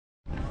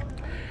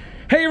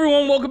Hey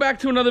everyone, welcome back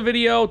to another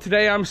video.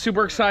 Today I'm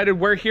super excited.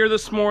 We're here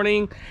this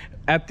morning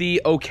at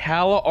the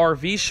Ocala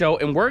RV Show,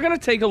 and we're gonna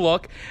take a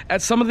look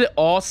at some of the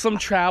awesome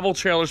travel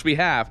trailers we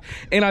have.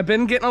 And I've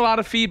been getting a lot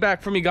of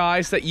feedback from you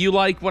guys that you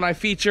like when I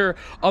feature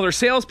other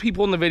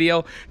salespeople in the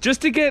video,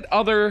 just to get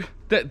other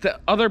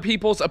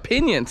people's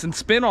opinions and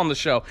spin on the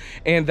show.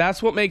 And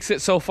that's what makes it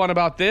so fun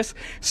about this.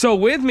 So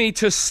with me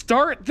to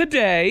start the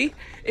day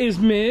is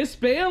Miss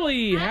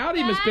Bailey. Hi, howdy,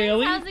 guys. Miss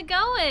Bailey. How's it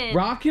going?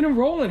 Rocking and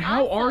rolling.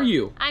 How are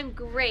you? I'm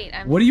great.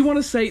 What do you want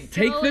to say? So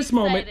Take this excited.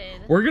 moment.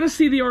 We're going to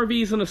see the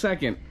RVs in a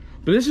second,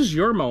 but this is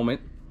your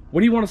moment. What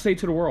do you want to say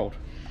to the world?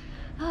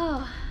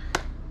 Oh,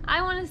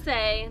 I want to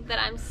say that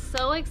I'm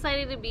so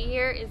excited to be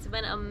here. It's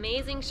been an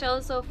amazing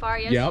show so far.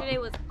 Yesterday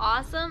was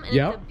awesome, and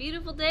it's a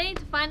beautiful day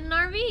to find an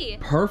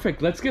RV.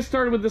 Perfect. Let's get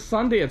started with the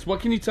Sundance.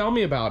 What can you tell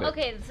me about it?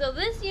 Okay, so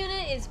this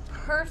unit is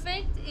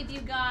perfect if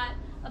you got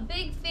a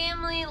big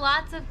family,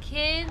 lots of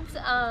kids.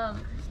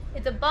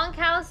 It's a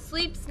bunkhouse,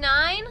 sleeps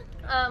 9.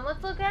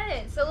 Let's look at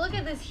it. So look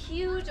at this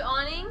huge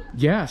awning.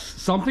 Yes,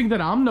 something that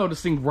I'm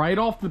noticing right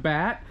off the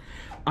bat.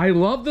 I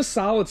love the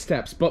solid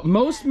steps, but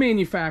most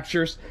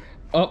manufacturers,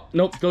 oh,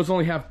 nope, those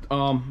only have,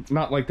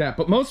 not like that,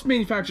 but most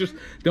manufacturers,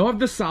 they'll have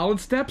the solid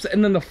steps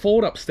and then the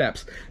fold-up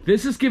steps.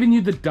 This is giving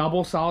you the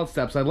double solid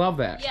steps. I love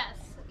that. Yes,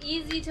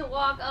 easy to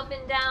walk up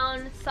and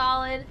down,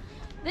 solid.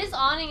 This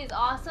awning is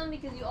awesome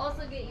because you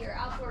also get your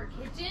outdoor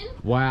kitchen.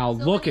 Wow,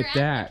 so look at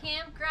that. At the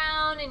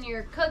campground and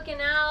you're cooking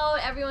out,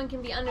 everyone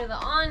can be under the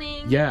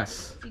awning.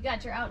 Yes. You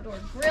got your outdoor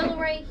grill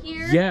right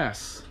here.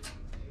 Yes.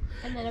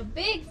 And then a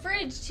big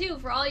fridge too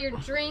for all your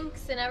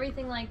drinks and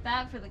everything like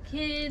that for the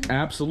kids.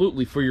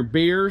 Absolutely, for your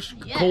beers,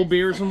 yes. Cold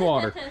beers and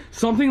water.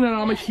 Something that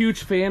I'm a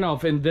huge fan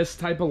of in this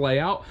type of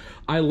layout.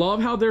 I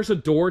love how there's a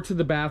door to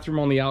the bathroom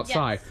on the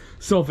outside. Yes.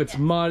 So if it's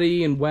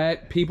muddy and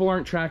wet, people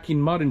aren't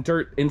tracking mud and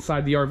dirt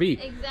inside the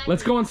RV. Exactly.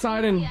 Let's go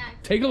inside and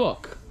take a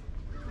look.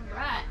 All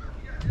right.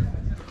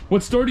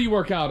 What store do you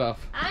work out of?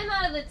 I'm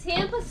out of the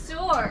Tampa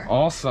store.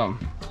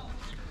 Awesome.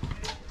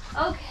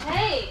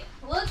 Okay.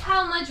 Look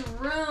how much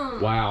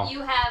room wow.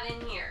 you have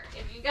in here.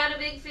 If you've got a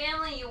big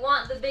family, you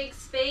want the big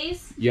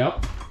space.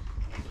 Yep.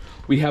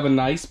 We have a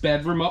nice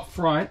bedroom up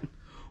front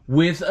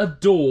with a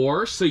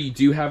door, so you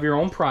do have your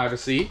own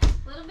privacy.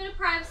 A little bit of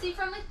privacy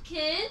from the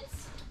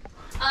kids.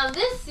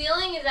 This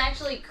ceiling is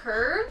actually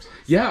curved.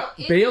 Yeah,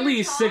 so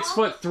Bailey's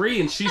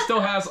 6'3" and she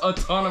still has a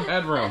ton of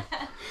headroom.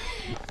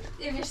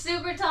 If you're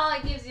super tall,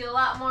 it gives you a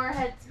lot more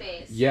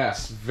headspace.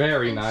 Yes,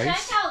 very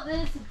nice. Check out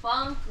this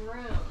bunk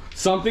room.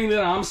 Something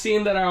that I'm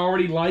seeing that I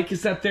already like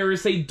is that there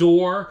is a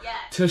door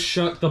to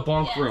shut the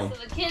bunk room.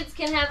 So the kids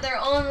can have their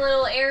own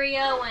little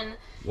area when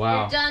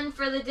you're done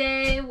for the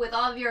day with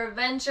all of your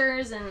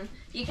adventures, and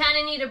you kind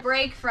of need a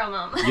break from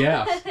them.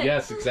 Yes,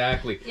 yes,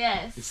 exactly.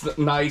 Yes. It's the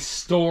nice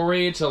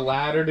storage, a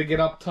ladder to get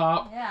up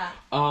top. Yeah.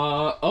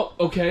 Oh,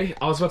 okay.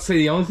 I was about to say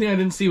the only thing I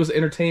didn't see was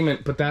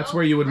entertainment, but that's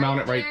where you would mount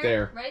it right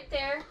there. Right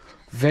there.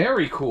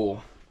 Very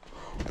cool.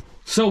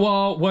 So,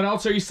 what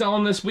else are you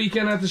selling this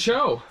weekend at the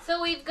show?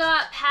 So we've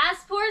got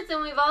passports,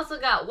 and we've also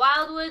got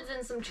Wildwoods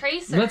and some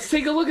tracers. Let's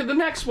take a look at the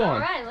next one. All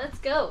right, let's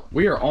go.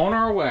 We are on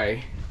our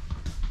way.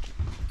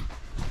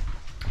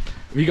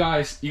 You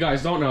guys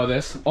don't know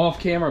this. Off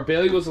camera,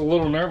 Bailey was a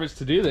little nervous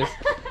to do this.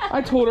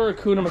 I told her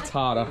Hakuna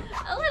Matata.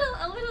 A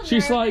little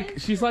She's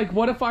nervous. like,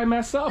 what if I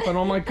mess up? And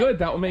I'm like, good,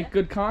 that will make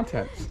good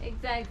content.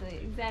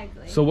 Exactly.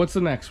 So what's the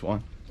next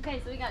one? Okay,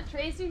 so we got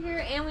tracer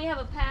here, and we have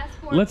a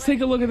passport. Let's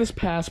take a look at this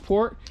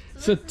passport.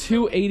 It's a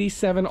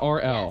 287 RL.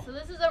 Yeah, so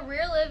this is a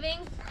rear living,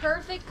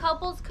 perfect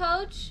couples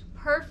coach.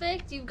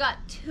 Perfect. You've got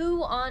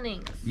 2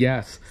 awnings.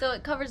 Yes. So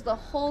it covers the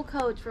whole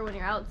coach for when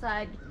you're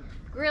outside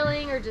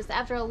grilling or just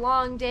after a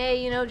long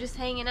day, you know, just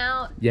hanging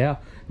out. Yeah.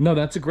 No,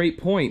 that's a great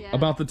point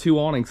about the 2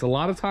 awnings. A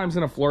lot of times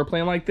in a floor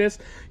plan like this,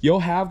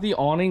 you'll have the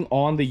awning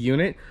on the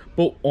unit,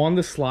 but on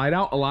the slide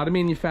out, a lot of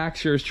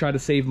manufacturers try to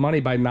save money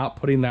by not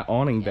putting that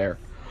awning there.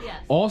 Yes.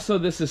 Also,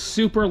 this is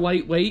super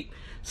lightweight,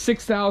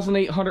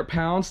 6,800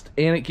 pounds,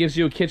 and it gives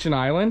you a kitchen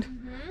island.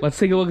 Let's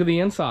take a look at the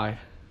inside.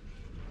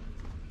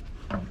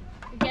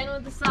 Again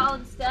with the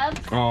solid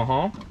steps.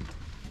 Uh-huh.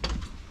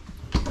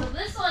 So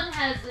this one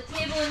has the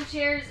table and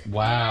chairs and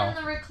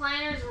the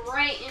recliners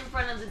right in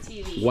front of the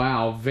TV.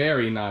 Wow,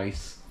 very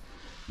nice.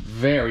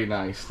 Very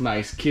nice.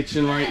 Nice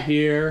kitchen right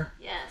here.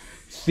 Yes.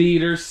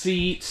 Theater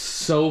seats,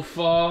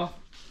 sofa.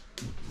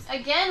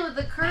 Again with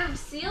the curved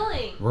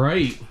ceiling.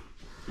 Right.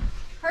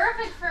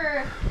 Perfect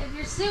for if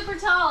you're super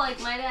tall like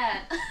my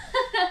dad.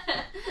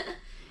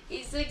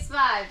 He's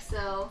 6'5",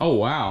 so. Oh,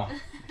 wow.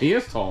 He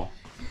is tall.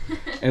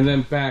 And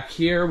then back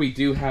here we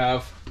do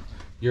have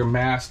your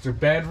master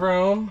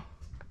bedroom.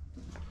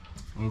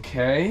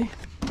 Okay.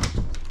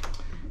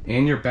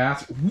 And your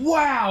bathroom.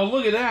 Wow,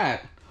 look at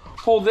that.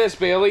 Hold this,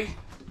 Bailey.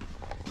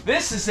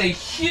 This is a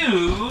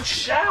huge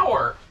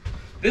shower.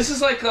 This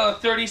is like a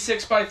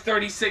 36 by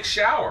 36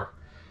 shower.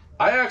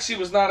 I actually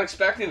was not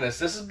expecting this.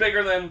 This is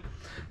bigger than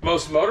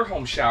most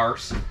motorhome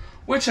showers,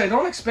 which I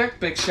don't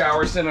expect big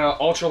showers in an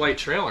ultralight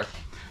trailer.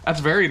 That's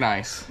very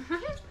nice.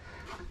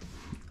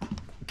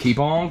 Keep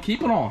on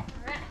keeping on.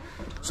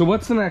 So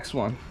what's the next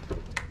one?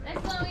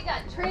 Next one we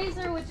got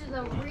Tracer, which is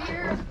a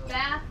rear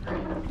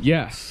bathroom.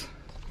 Yes.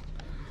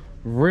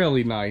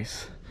 Really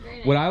nice. Very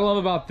nice. What I love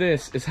about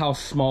this is how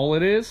small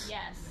it is.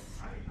 Yes.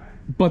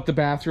 But the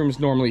bathroom is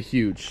normally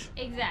huge.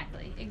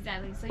 Exactly,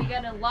 exactly. So you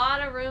got a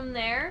lot of room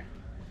there.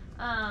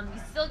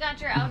 You still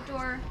got your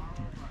outdoor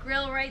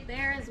grill right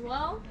there as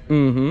well.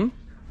 Mm-hmm.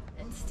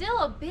 And still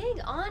a big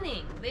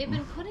awning. They've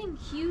been putting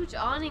huge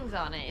awnings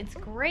on it. It's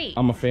great.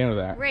 I'm a fan of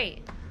that.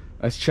 Great.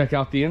 Let's check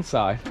out the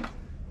inside.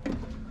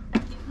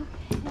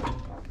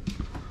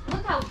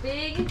 Look how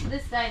big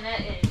this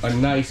dinette is. A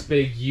nice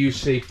big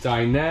U-shaped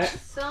dinette.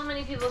 So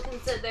many people can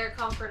sit there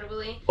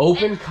comfortably.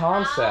 Open and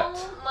concept.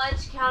 How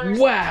much counter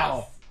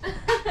Wow.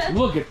 space.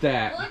 Look at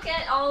that. Look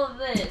at all of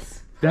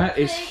this. That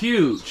is Perfect.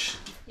 huge.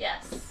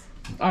 Yes.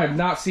 I have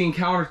not seen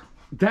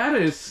that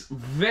is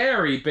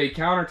very big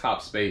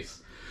countertop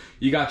space.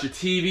 You got your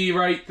TV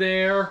right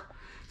there,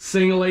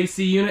 single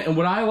AC unit, and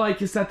what I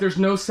like is that there's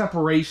no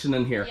separation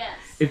in here. Yes.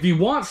 If you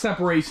want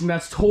separation,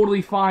 that's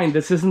totally fine.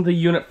 This isn't the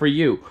unit for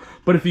you.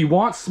 But if you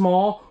want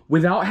small,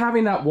 without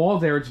having that wall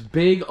there, it's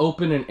big,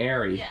 open, and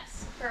airy.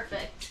 Yes,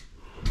 perfect.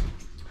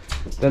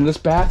 Then this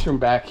bathroom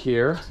back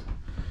here.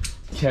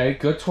 Okay,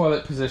 good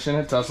toilet position.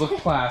 It does look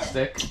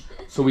plastic,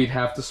 so we'd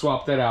have to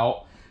swap that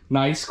out.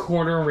 Nice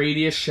corner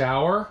radius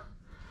shower.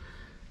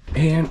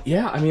 And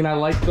yeah, I mean, I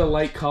like the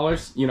light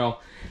colors. You know,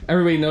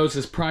 everybody knows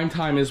this.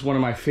 Primetime is one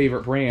of my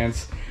favorite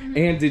brands. Mm-hmm.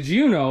 And did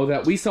you know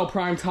that we sell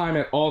Primetime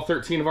at all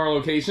 13 of our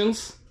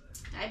locations?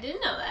 I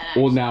didn't know that,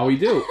 actually. Well, now we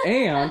do.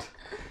 And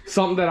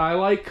something that I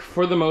like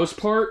for the most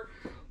part,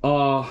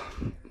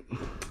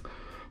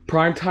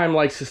 Primetime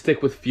likes to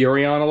stick with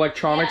Furrion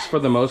electronics for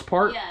the most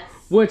part. Yes.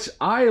 Which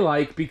I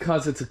like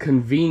because it's a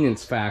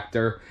convenience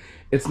factor.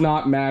 It's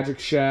not Magic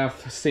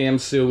Chef,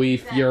 Samsui,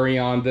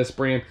 Furrion, this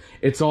brand.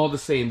 It's all the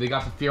same. They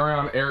got the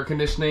Furrion air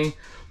conditioning.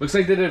 Looks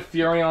like they did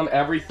Furrion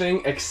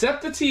everything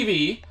except the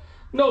TV.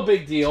 No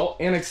big deal.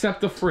 And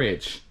except the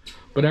fridge.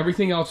 But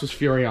everything else was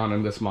Furrion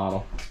in this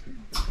model.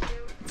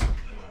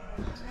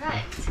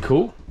 Right.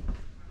 Cool.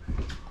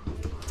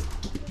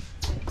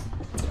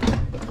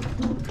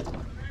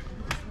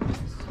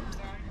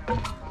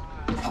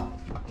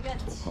 We got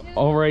two.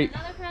 All right.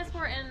 Another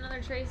Passport and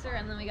another Tracer,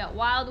 and then we got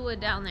Wildwood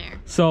down there.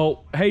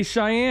 So, hey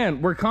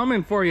Cheyenne, we're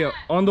coming for you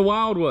on the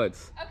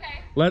Wildwoods.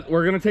 Okay.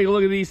 We're gonna take a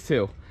look at these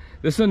two.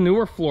 This is a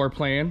newer floor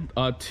plan,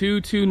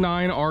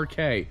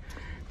 229RK.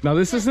 Now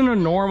this isn't a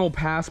normal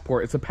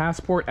Passport, it's a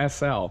Passport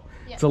SL.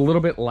 Yes. It's a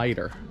little bit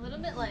lighter. A little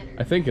bit lighter.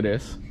 I think it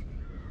is.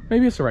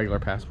 Maybe it's a regular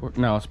Passport.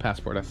 No, it's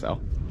Passport SL.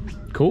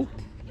 Cool.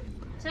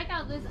 Check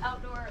out this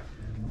outdoor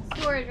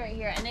storage right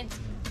here, and it's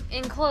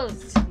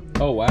enclosed.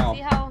 Oh wow.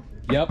 See how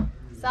Yep.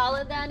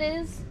 solid that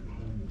is?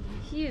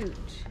 Huge.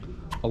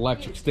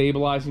 Electric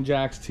stabilizing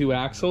jacks, 2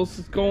 axles.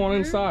 Let's go on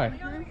inside.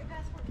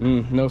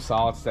 No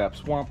solid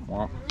steps. Womp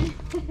womp.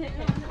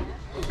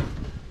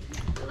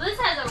 So this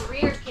has a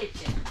rear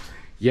kitchen.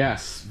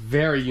 Yes,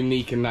 very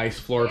unique and nice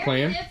floor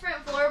plan.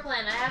 Different floor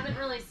plan. I haven't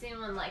really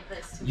seen one like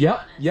this, to be Yep,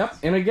 honest. yep.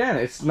 And again,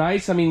 it's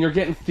nice. I mean, you're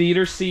getting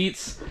theater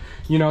seats.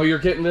 You know, you're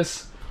getting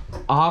this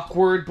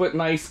awkward but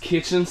nice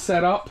kitchen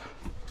setup.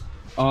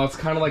 It's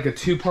kind of like a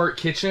 2-part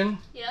kitchen.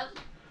 Yep.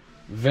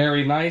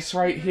 Very nice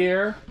right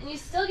here. And you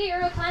still get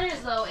your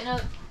recliners though in a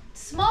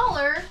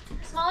smaller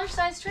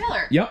size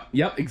trailer. Yep,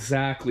 yep,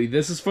 exactly.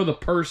 This is for the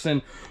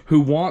person who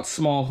wants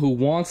small, who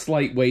wants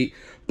lightweight,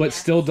 but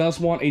still does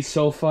want a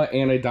sofa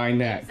and a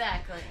dinette.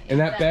 Exactly. And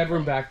that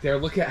bedroom back there,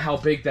 look at how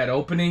big that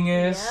opening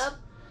is. Yep.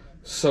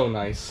 So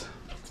nice.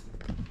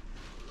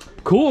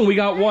 Cool, and we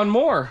got one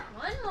more.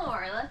 One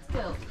more. Let's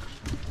go.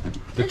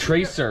 The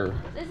Tracer.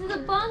 This is a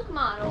bunk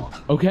model.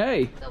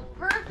 Okay. So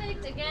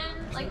perfect, again,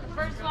 like the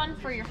first one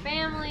for your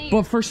family.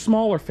 But for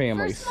smaller for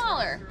families.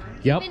 smaller.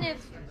 Yep. Even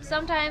if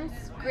sometimes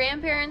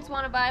grandparents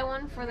want to buy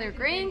one for their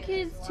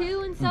grandkids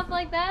too and stuff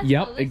like that.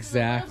 Yep, so this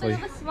exactly. Is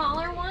a little bit of a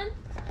smaller one.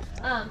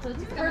 So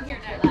it's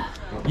perfect for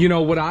that. You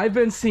know, what I've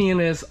been seeing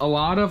is a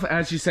lot of,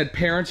 as you said,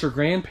 parents or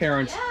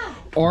grandparents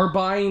are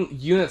buying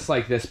units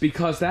like this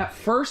because that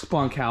first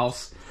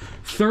bunkhouse,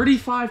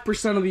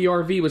 35% of the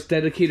RV was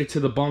dedicated to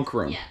the bunk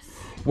room. Yes.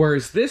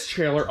 Whereas this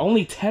trailer,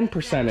 only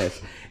 10%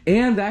 is.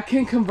 And that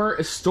can convert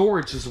as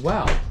storage as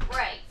well.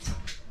 Right,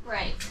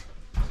 right.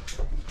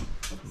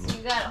 So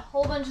you got a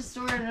whole bunch of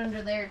storage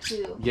under there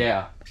too.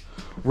 Yeah.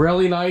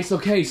 Really nice.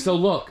 Okay, so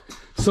look.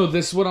 So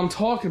this is what I'm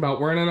talking about.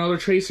 We're in another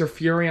Tracer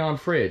Furrion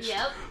fridge.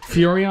 Yep.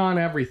 Furrion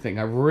everything.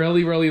 I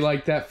really, really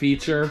like that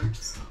feature.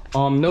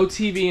 No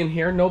TV in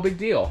here, no big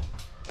deal.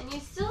 And you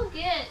still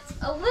get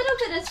a little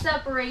bit of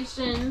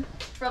separation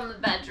from the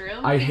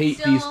bedroom. I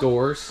hate these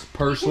doors,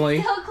 personally.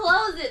 You can still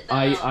close it though.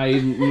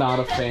 I'm not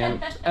a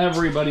fan.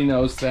 Everybody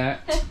knows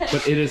that.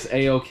 But it is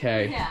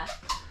A-okay. Yeah.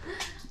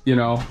 You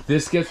know,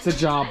 this gets the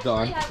job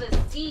done. You have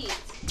a seat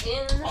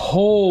in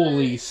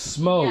Holy the...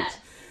 smokes. Yes.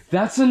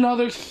 That's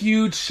another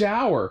huge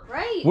shower.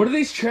 Right. What are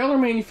these trailer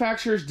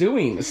manufacturers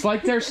doing? It's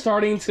like they're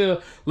starting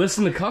to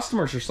listen to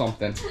customers or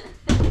something.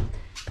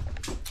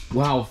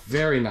 Wow,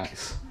 very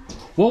nice.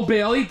 Well,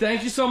 Bailey,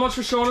 thank you so much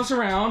for showing us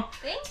around.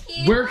 Thank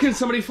you. Where can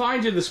somebody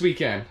find you this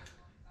weekend?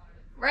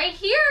 Right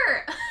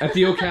here. At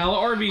the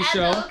Ocala RV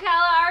Show. At the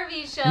Ocala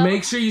RV Show.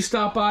 Make sure you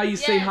stop by, you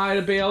say hi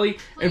to Bailey.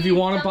 And if you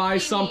want to buy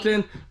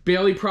something,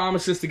 Bailey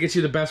promises to get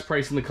you the best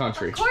price in the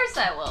country. Of course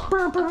I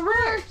will. Of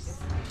course.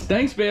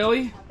 Thanks,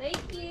 Bailey.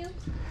 Thank you.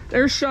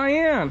 There's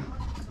Cheyenne.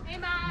 Hey,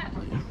 Matt.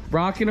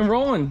 Rocking and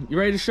rolling. You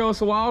ready to show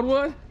us a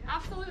Wildwood?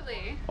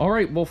 Absolutely. All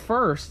right, well,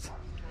 first,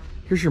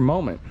 here's your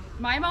moment.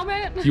 My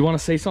moment? Do you want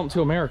to say something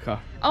to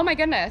America? Oh my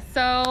goodness.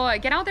 So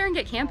get out there and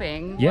get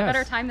camping. Yes. What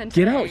better time than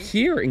today? Get out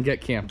here and get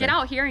camping. Get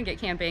out here and get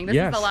camping. This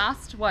is the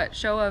last,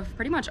 show of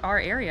pretty much our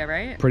area,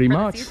 right? Pretty For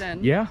much. the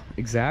season. Yeah,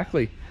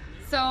 exactly.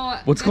 So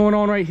what's going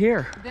on right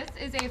here? This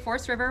is a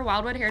Forest River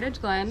Wildwood Heritage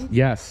Glen.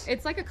 Yes.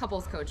 It's like a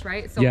couple's coach,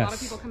 right? So a lot of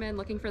people come in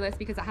looking for this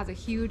because it has a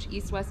huge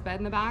east-west bed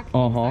in the back.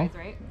 Sides,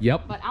 right?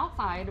 Yep. But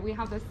outside, we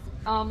have this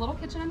little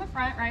kitchen in the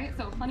front, right?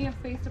 So plenty of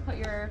space to put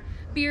your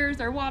beers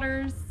or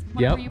waters,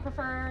 whatever you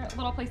prefer. A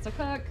little place to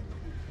cook.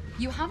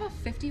 You have a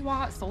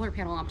 50-watt solar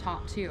panel up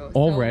top too.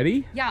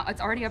 Already? So, yeah,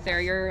 it's already up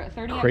there. Your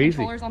 30-amp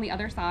controllers on the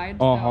other side.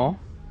 So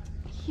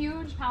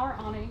huge power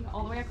awning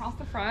all the way across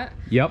the front.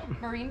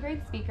 Yep. Marine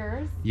grade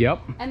speakers.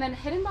 Yep. And then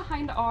hidden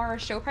behind our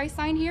show price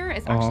sign here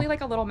is actually like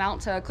a little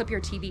mount to clip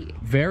your TV.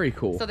 Very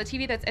cool. So the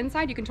TV that's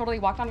inside, you can totally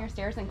walk down your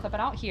stairs and clip it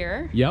out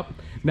here. Yep.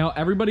 Now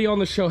everybody on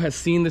the show has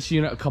seen this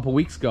unit a couple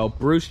weeks ago.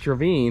 Bruce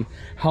Trevine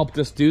helped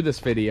us do this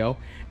video,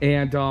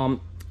 and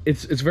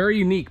it's very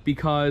unique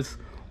because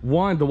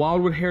one, the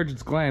Wildwood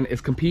Heritage Glen is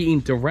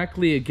competing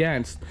directly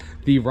against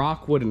the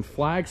Rockwood and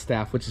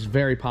Flagstaff, which is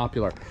very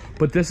popular.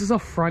 But this is a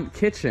front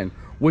kitchen,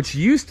 which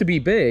used to be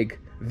big,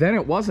 then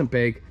it wasn't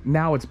big,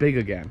 now it's big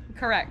again.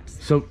 Correct.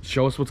 So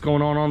show us what's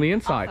going on the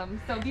inside.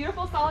 Awesome. So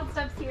beautiful solid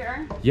steps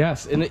here.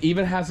 Yes, and it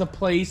even has a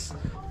place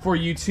for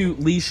you to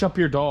leash up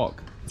your dog.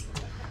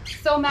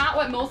 So Matt,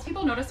 what most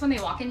people notice when they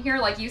walk in here,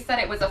 like you said,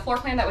 it was a floor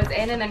plan that was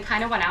in and then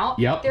kind of went out.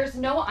 Yep. There's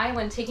no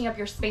island taking up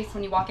your space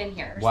when you walk in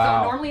here.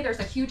 Wow. So normally there's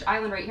a huge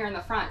island right here in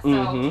the front.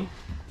 So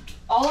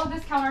all of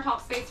this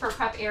countertop space for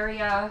prep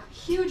area,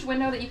 huge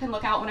window that you can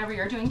look out whenever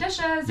you're doing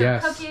dishes or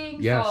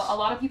cooking. Yes. So a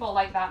lot of people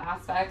like that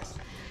aspect.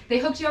 They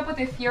hooked you up with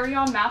a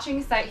Furrion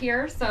matching set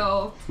here.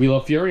 So we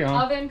love Furrion.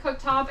 Oven,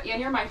 cooktop, and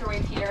your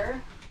microwave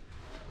here.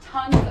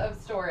 Tons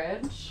of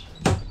storage.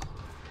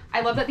 I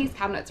love that these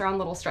cabinets are on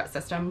little strut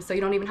systems, so you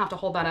don't even have to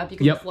hold that up. You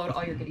can just load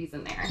all your goodies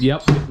in there.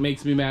 Yep, it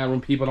makes me mad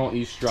when people don't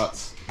use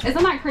struts.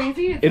 Isn't that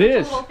crazy? It's such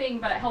a little thing,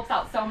 but it helps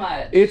out so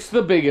much. It's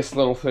the biggest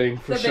little thing,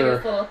 for the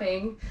biggest little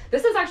thing.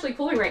 This is actually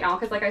cooling right now,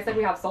 because like I said,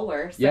 we have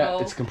solar. So. Yeah,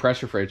 it's a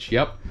compressor fridge,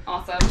 yep.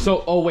 Awesome.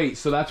 So, oh wait,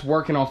 so that's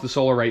working off the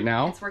solar right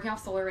now? It's working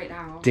off solar right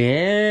now.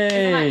 Dang.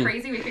 Isn't that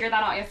crazy? We figured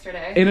that out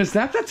yesterday. And is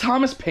that the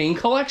Thomas Paine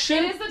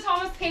collection? It is the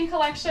Thomas Paine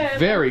collection.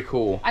 Very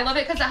cool. I love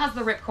it because it has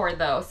the rip cord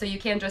though, so you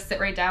can just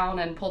sit right down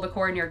and pull the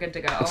cord and you're good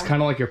to go. It's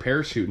kind of like you're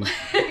parachuting.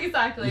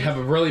 Exactly. You have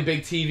a really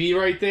big TV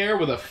right there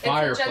with a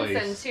fireplace. It's a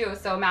Jensen too,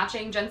 so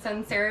matching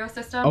Jensen stereo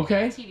system.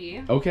 Okay.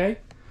 TV. Okay.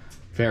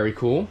 Very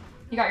cool.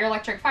 You got your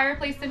electric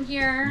fireplace in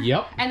here.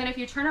 Yep. And then if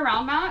you turn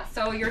around, Matt,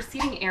 so your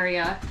seating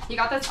area, you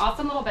got this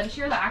awesome little bench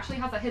here that actually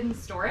has a hidden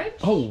storage.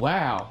 Oh,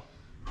 wow.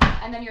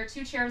 And then your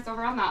 2 chairs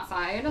over on that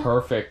side.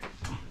 Perfect.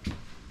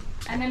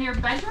 And then your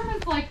bedroom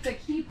is like the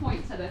key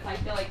point to this, I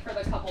feel like, for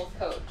the couple's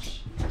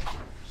coach.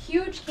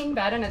 Huge king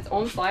bed in its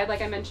own slide,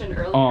 like I mentioned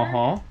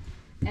earlier.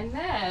 And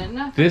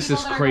then, this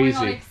is crazy.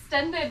 Going on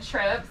extended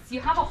trips, you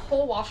have a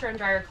whole washer and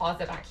dryer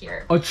closet back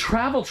here. A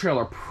travel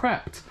trailer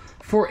prepped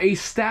for a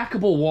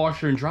stackable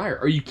washer and dryer.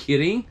 Are you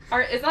kidding?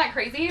 Isn't that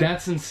crazy?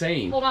 That's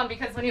insane. Hold on,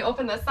 because when you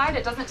open this side,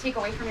 it doesn't take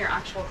away from your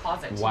actual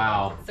closet.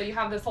 Wow. So you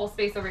have this whole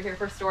space over here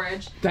for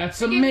storage.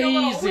 That's amazing. Give you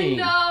a little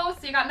window,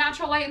 so you got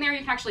natural light in there. You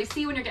can actually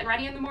see when you're getting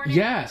ready in the morning.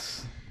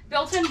 Yes.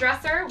 Built-in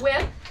dresser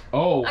with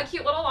a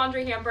cute little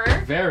laundry hamper.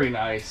 Very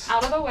nice.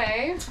 Out of the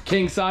way.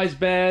 King size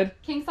bed.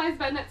 King size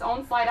bed in its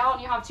own slide out,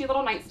 and you have 2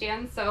 little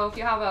nightstands. So if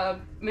you have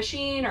a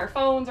machine or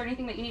phones or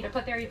anything that you need to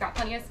put there, you've got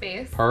plenty of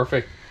space.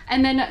 Perfect.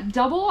 And then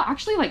double,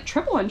 actually like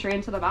triple entry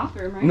into the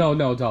bathroom, right? No,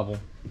 double.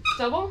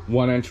 Double?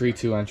 1 entry,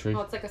 2 entry.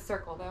 Oh, it's like a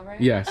circle though, right?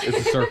 Yes,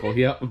 it's a circle,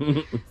 yep.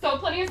 So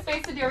plenty of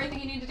space to do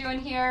everything you need to do in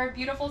here.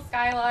 Beautiful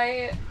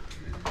skylight.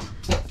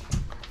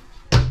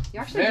 You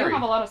actually do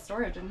have a lot of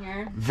storage in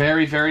here.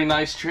 Very, very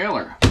nice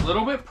trailer. A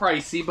little bit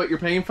pricey, but you're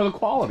paying for the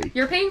quality.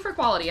 You're paying for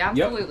quality,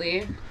 absolutely.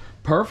 Yep.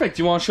 Perfect.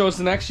 You want to show us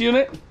the next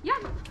unit? Yeah.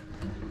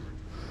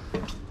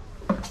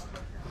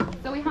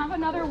 So we have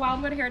another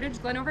Wildwood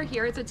Heritage Glen over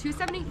here. It's a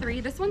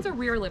 273. This one's a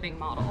rear living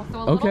model, so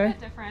a little bit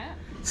different.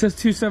 It says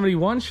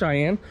 271,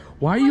 Cheyenne.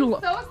 Why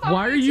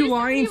are you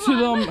lying to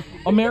the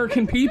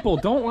American people?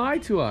 Don't lie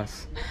to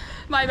us.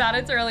 My bad,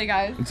 it's early,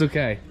 guys. It's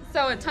okay.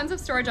 So tons of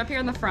storage up here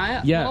in the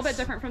front. Yes. A little bit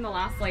different from the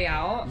last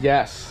layout.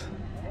 Yes.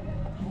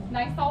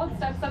 Nice solid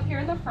steps up here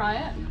in the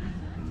front.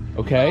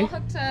 Okay.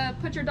 Hook to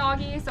put your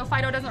doggy so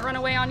Fido doesn't run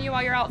away on you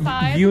while you're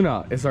outside.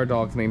 Yuna is our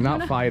dog's name,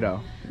 not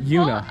Fido.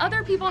 Una. Well,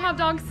 other people have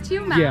dogs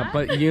too, Matt. Yeah,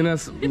 but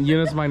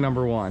Una's my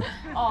number one.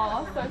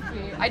 Oh, so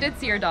sweet. I did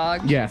see your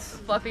dog. Yes. She's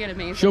fluffy and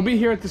amazing. She'll be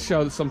here at the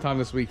show sometime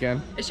this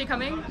weekend. Is she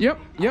coming? Yep,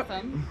 yep.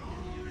 Awesome.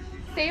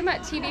 Same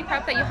TV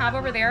prep that you have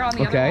over there on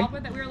the other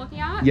wall that we were looking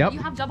at. Yep. You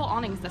have double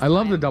awnings this I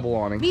love time. the double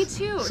awnings. Me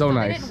too. So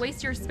nice. They didn't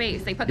waste your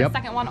space. They put the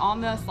second one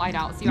on the slide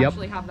out, so you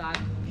actually have that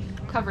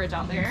coverage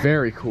out there.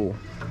 Very cool.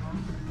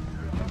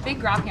 Big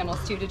grab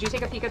handles too. Did you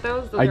take a peek at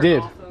those? I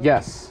did. Awesome.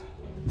 Yes.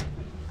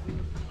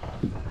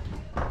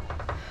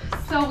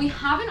 So we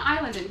have an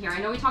island in here. I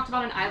know we talked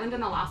about an island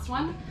in the last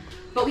one,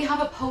 but we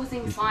have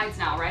opposing slides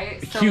now,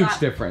 right? So huge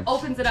difference.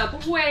 Opens it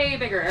up way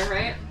bigger,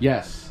 right?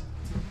 Yes.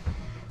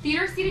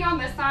 Theater seating on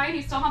this side.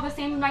 You still have the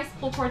same nice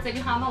pull cords that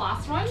you had in the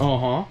last one.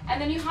 And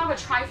then you have a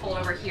trifold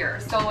over here.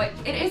 So it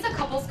is a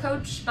couples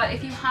coach, but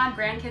if you had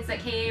grandkids that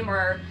came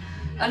or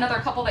another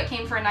couple that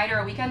came for a night or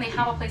a weekend, they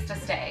have a place to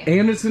stay.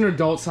 And it's an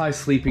adult-sized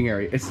sleeping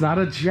area. It's not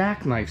a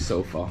jackknife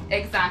sofa.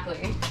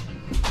 Exactly.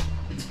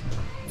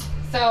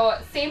 So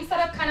same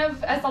setup kind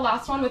of as the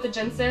last one with the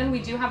Jensen. We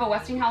do have a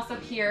Westinghouse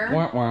up here.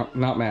 Wah, wah,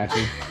 not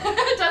matching.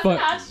 It doesn't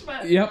match,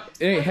 but yep.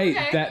 Hey,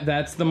 okay.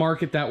 that's the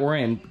market that we're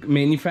in.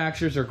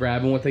 Manufacturers are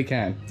grabbing what they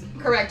can.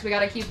 Correct. We got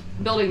to keep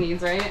building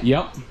these, right?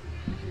 Yep.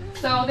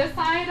 So this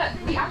side,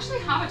 we actually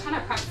have a ton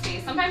of prep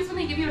space. Sometimes when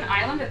they give you an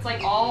island, it's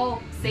like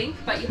all sink,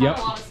 but you have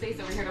a lot of space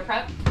over here to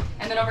prep.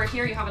 And then over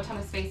here, you have a ton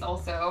of space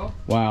also.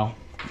 Wow.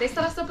 They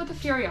set us up with the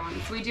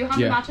Furions. We do have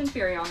the matching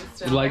Furions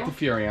still. We like the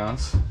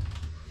Furions.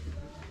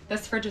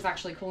 This fridge is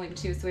actually cooling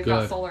too, so we've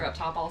got solar up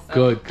top also.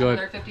 Good.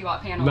 Another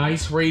 50-watt panel.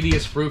 Nice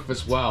radius roof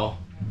as well.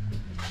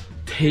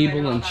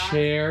 Table and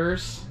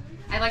chairs.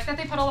 I like that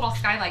they put a little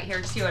skylight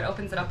here too. It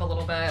opens it up a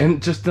little bit.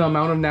 And just the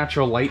amount of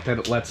natural light that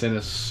it lets in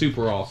is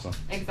super awesome.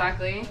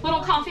 Exactly.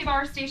 Little coffee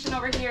bar station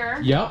over here.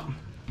 Yep.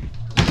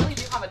 They really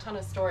do have a ton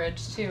of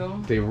storage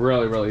too. They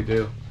really, really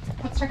do.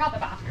 Let's check out the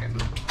bathroom.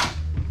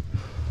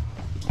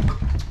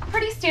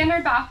 Pretty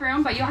standard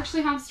bathroom, but you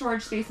actually have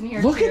storage space in here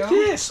too. Look at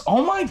this!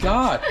 Oh my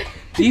god!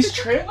 These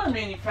trailer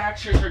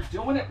manufacturers are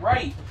doing it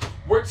right.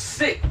 We're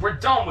sick. We're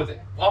done with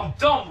it. I'm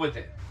done with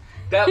it.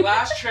 That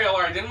last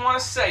trailer, I didn't want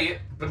to say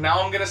it, but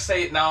now I'm going to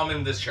say it now I'm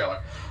in this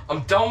trailer.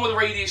 I'm done with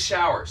radius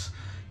showers.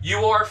 You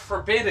are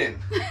forbidden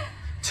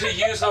to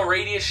use a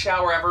radius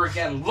shower ever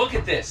again. Look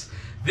at this.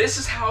 This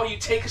is how you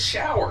take a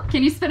shower.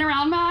 Can you spin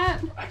around,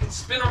 Matt? I can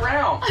spin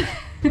around.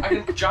 I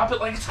can drop it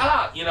like it's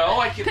hot, you know?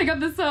 I can pick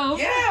up the soap.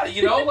 Yeah,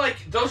 you know,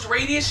 like those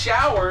radius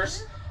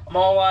showers, I'm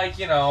all like,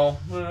 you know,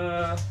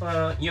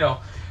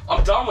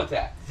 I'm done with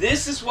that.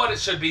 This is what it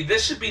should be.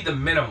 This should be the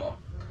minimum.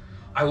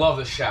 I love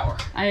this shower.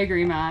 I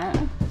agree, Matt.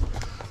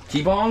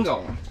 Keep on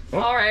going. Oh.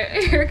 All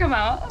right, here, come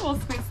out. We'll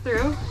squeeze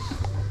through.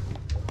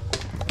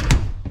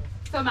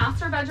 So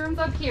master bedrooms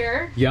up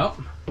here. Yep.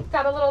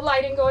 Got a little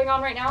lighting going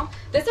on right now.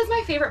 This is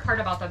my favorite part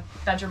about the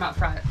bedroom up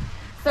front.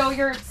 So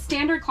your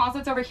standard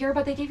closet's over here,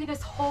 but they gave you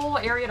this whole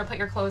area to put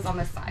your clothes on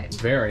this side.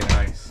 Very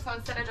nice. So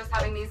instead of just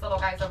having these little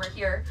guys over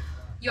here,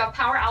 you have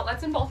power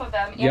outlets in both of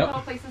them and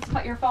little places to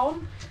put your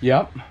phone.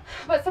 Yep.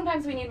 But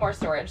sometimes we need more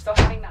storage, so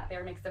having that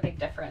there makes a big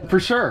difference. For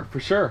sure, for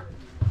sure.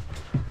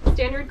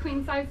 Standard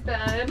queen size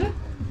bed.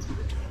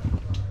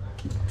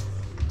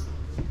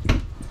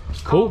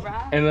 Cool.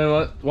 Right. And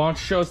then why don't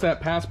you show us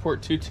that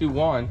Passport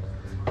 221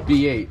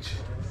 BH.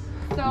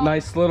 So,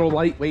 nice little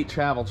lightweight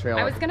travel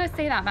trailer. I was gonna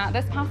say that, Matt.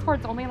 This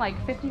Passport's only like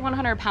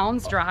 5,100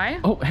 pounds dry.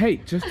 Oh, hey,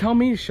 just tell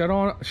me to shut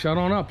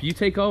on up. You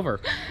take over.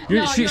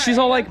 She's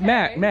all like,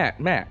 okay.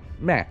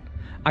 Matt.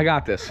 I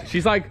got this.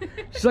 She's like,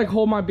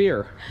 hold my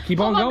beer. Keep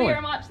on going.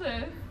 Beer, watch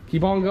this.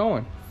 Keep on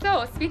going.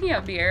 So speaking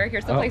of beer,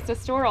 here's the place to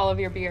store all of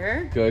your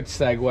beer. Good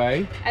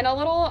segue. And a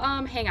little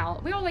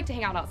hangout. We all like to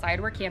hang out outside.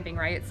 We're camping,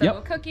 right?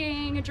 So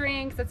cooking,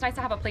 drinks. It's nice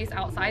to have a place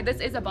outside. This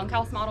is a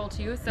bunkhouse model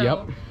too.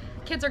 So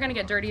kids are gonna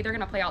get dirty. They're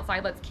gonna play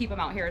outside. Let's keep them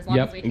out here as long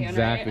as we can.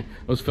 Exactly.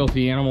 Right? Those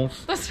filthy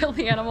animals. Those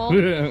filthy animals.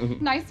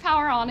 Nice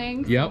power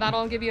awnings. Yep. So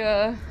that'll give you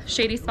a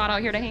shady spot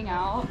out here to hang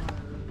out.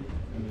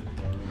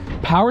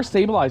 Power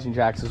stabilizing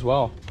jacks as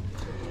well.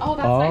 Oh,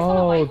 that's nice on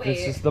a lightweight.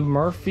 This is the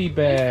Murphy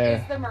bed.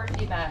 This is the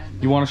Murphy bed.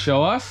 You want to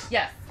show us?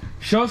 Yes.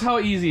 Show us how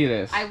easy it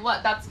is.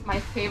 That's my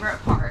favorite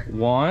part.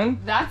 One.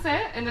 That's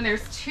it. And then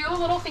there's two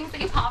little things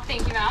that you pop.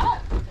 Thank you,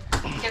 Matt.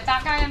 Get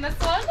that guy in this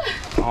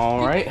one.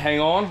 All right, hang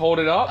on. Hold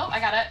it up. Oh, I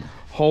got it.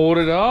 Hold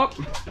it up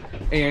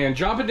and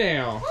drop it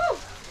down. Woo.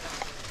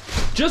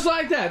 Just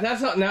like that.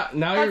 That's not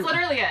now. That's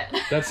literally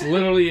it. That's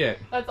literally it.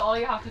 That's all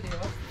you have to do.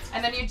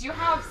 And then you do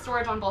have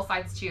storage on both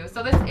sides too.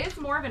 So this is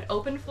more of an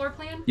open floor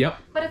plan. Yep.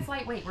 But it's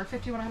lightweight. We're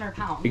 5,100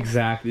 pounds.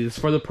 Exactly. It's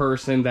for the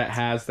person that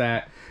has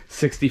that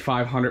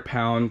 6,500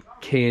 pound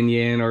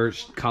Canyon or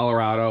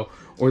Colorado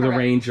or the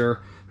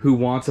Ranger who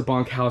wants a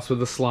bunkhouse with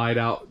a slide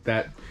out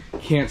that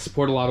can't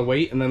support a lot of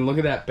weight. And then look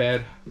at that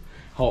bed,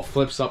 how it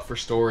flips up for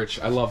storage.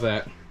 I love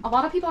that. A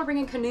lot of people are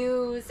bringing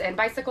canoes and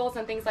bicycles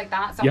and things like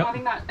that. So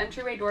having that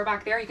entryway door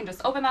back there, you can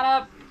just open that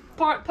up,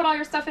 put all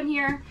your stuff in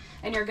here,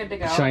 and you're good to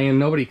go. Cheyenne,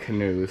 nobody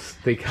canoes.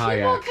 They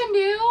kayak. People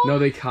canoe? No,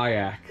 they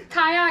kayak.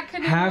 Kayak,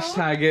 canoe?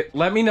 Hashtag it.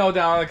 Let me know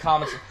down in the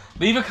comments.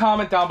 Leave a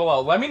comment down below.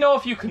 Let me know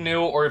if you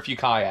canoe or if you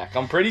kayak.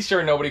 I'm pretty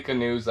sure nobody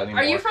canoes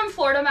anymore. Are you from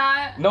Florida,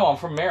 Matt? No, I'm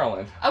from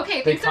Maryland.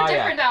 Okay, things are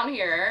different down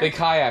here. They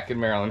kayak in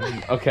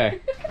Maryland.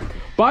 Okay.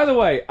 By the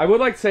way, I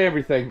would like to say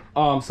everything.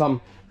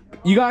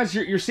 You guys,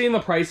 you're seeing the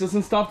prices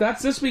and stuff.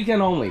 That's this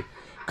weekend only.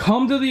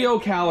 Come to the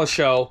Ocala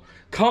show.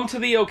 Come to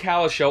the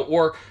Ocala show,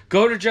 or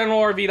go to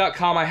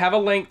generalrv.com. I have a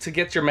link to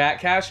get your Mat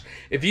Cash.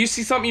 If you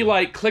see something you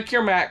like, click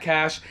your Mat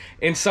Cash,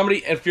 and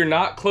somebody, if you're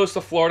not close to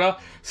Florida,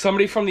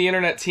 somebody from the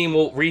internet team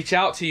will reach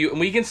out to you, and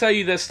we can sell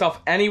you this stuff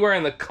anywhere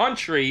in the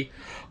country.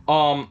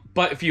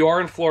 But if you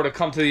are in Florida,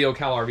 come to the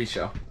Ocala RV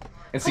show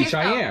and see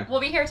Cheyenne. We'll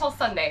be here till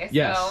Sunday.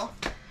 Yes. So.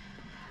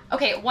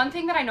 Okay, one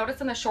thing that I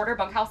noticed in the shorter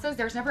bunkhouses,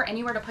 there's never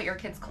anywhere to put your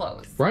kids'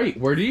 clothes. Right.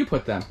 Where do you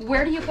put them?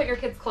 Where do you put your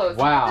kids' clothes?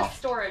 Wow. Look at the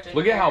storage in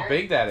Look here. at how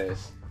big that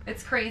is.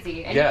 It's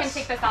crazy. And Yes. you can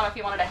take this out if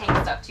you wanted to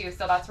hang stuff too,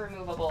 so that's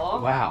removable.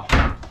 Wow.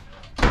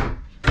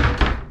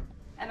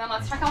 And then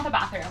let's check out the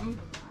bathroom.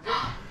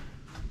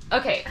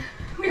 Okay,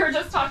 we were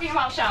just talking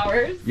about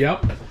showers.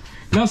 Yep.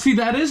 Now see,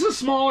 that is a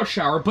smaller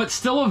shower, but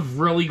still a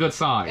really good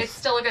size. It's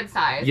still a good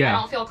size. Yeah. I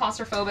don't feel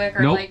claustrophobic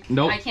or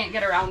Nope. I can't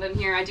get around in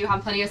here. I do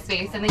have plenty of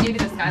space, and they give you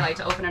the skylight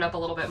to open it up a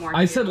little bit more.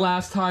 I said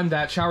last time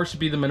that shower should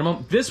be the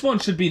minimum. This one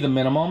should be the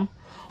minimum,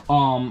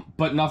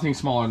 but nothing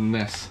smaller than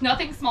this.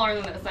 Nothing smaller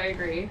than this, I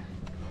agree.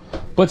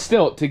 But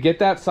still, to get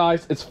that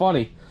size, it's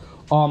funny,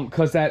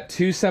 because that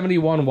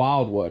 271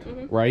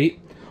 Wildwood, right,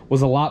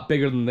 was a lot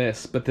bigger than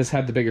this, but this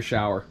had the bigger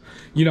shower.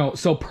 You know,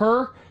 so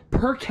per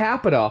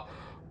capita,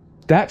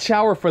 that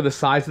shower for the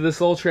size of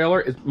this little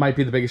trailer, it might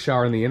be the biggest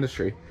shower in the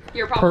industry.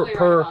 You're probably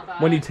right about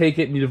that. When you take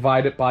it and you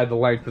divide it by the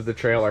length of the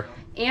trailer.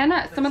 And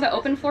some of the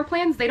open floor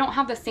plans, they don't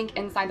have the sink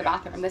inside the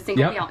bathroom. The sink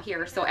will be out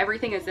here, so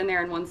everything is in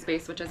there in one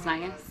space, which is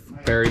nice.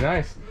 Very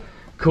nice.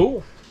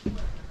 Cool.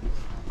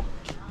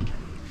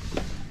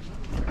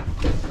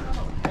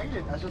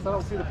 I just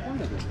don't see the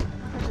point of it.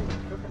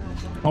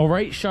 All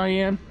right,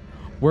 Cheyenne,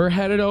 we're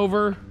headed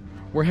over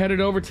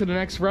to the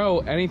next row.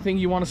 Anything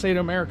you want to say to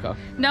America?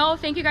 No,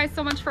 thank you guys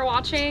so much for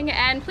watching,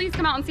 and please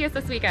come out and see us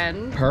this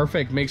weekend.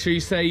 Perfect. Make sure you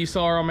say you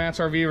saw our on Matt's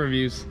RV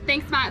reviews.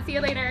 Thanks, Matt. See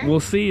you later. We'll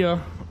see ya.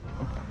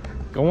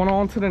 Going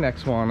on to the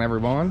next one,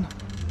 everyone.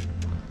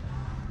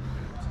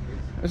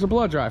 There's a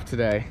blood drive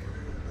today.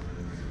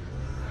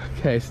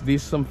 Okay, so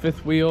these are some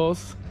fifth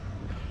wheels.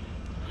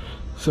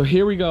 So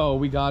here we go.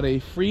 We got a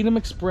Freedom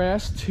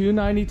Express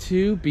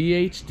 292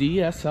 BHD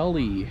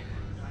SLE.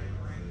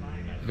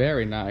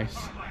 Very nice.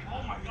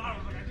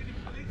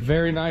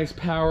 Very nice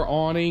power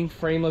awning,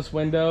 frameless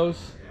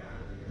windows.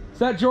 Is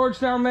that George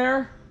down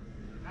there?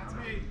 That's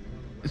me.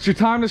 It's your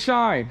time to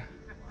shine.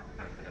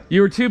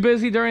 You were too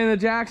busy during the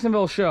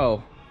Jacksonville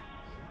show.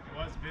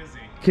 I was busy.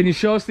 Can you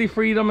show us the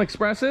Freedom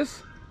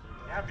Expresses?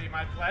 Yeah, it'd be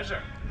my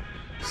pleasure.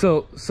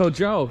 So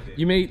Joe,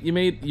 you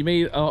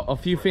made a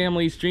few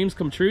families' dreams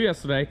come true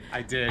yesterday.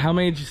 I did. How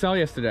many did you sell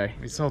yesterday?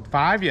 We sold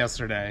 5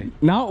 yesterday.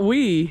 Not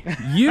we,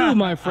 you,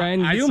 my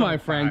friend. I You, sold my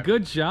friend. 5.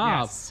 Good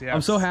job. Yes.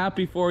 I'm so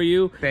happy for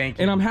you. Thank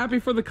you. And I'm happy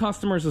for the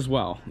customers as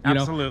well. You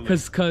Absolutely.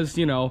 Because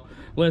you know,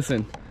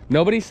 listen,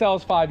 nobody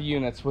sells 5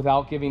 units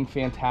without giving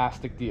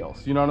fantastic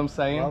deals. You know what I'm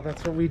saying? Well,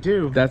 that's what we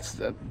do.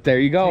 That's there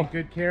you go. Take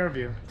good care of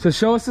you. So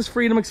show us this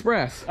Freedom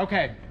Express.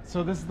 Okay,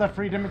 so this is the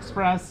Freedom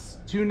Express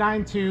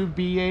 292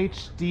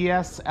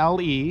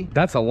 BHDSLE.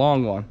 That's a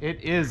long one.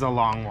 It is a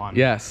long one.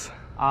 Yes.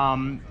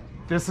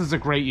 This is a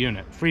great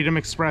unit. Freedom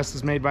Express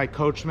is made by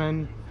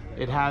Coachman.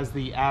 It has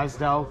the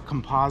Asdel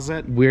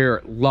composite,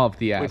 Love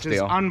the which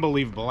is Asdale.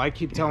 unbelievable. I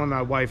keep telling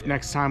my wife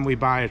next time we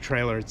buy a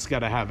trailer, it's got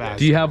to have Asdel.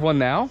 Do you have one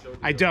now?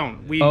 I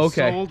don't. We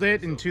okay. sold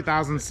it in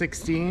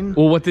 2016.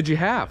 Well, what did you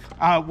have?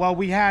 Well,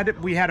 we had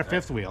a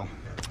fifth wheel.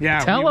 Yeah.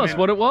 Tell us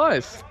what it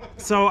was.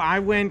 So I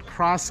went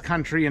cross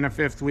country in a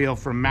fifth wheel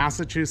from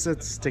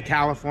Massachusetts to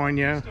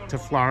California to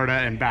Florida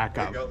and back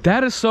up.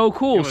 That is so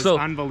cool. It was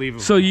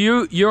unbelievable. So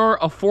you're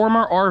a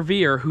former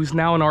RVer who's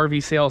now an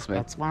RV salesman.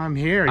 That's why I'm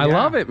here. I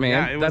love it, man.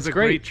 Yeah, it was That's a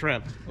great. great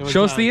trip. It was,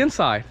 Show us the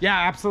inside. Yeah,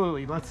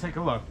 absolutely. Let's take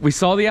a look. We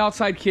saw the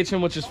outside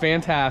kitchen, which is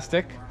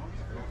fantastic.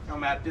 Oh,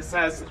 Matt, this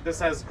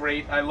has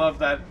great. I love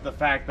the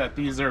fact that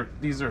these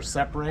are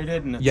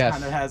separated and it Yes.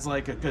 kind of has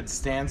like a good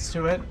stance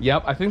to it.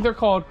 Yep, I think they're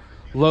called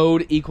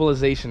load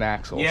equalization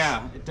axles.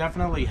 Yeah, it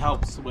definitely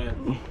helps with,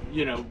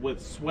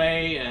 with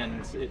sway,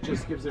 and it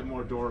just gives it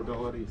more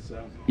durability.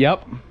 So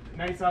Yep.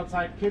 nice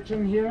outside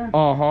kitchen here.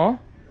 Uh-huh.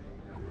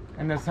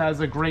 And this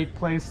has a great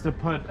place to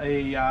put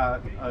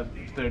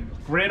the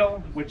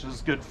griddle, which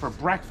is good for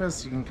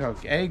breakfast. You can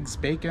cook eggs,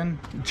 bacon.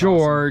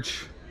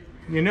 George,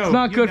 Awesome. it's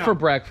not good for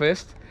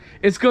breakfast.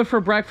 It's good for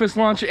breakfast,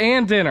 lunch,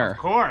 and dinner. Of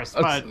course,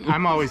 but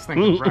I'm always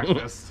thinking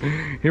breakfast.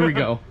 Here we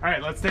go. All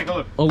right, let's take a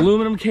look.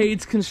 Aluminum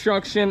cage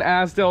construction,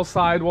 Asdel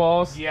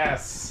sidewalls.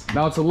 Yes.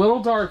 Now it's a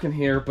little dark in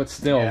here, but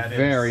still Yeah, it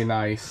very is.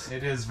 nice.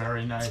 It is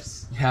very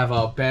nice. You have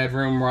a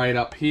bedroom right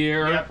up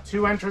here. Yep,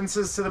 2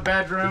 entrances to the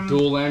bedroom.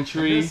 Dual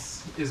entry.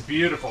 This is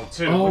beautiful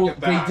too. Oh, Look at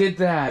that. they did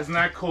that. Isn't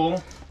that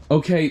cool?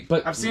 Okay,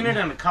 but I've seen it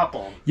in a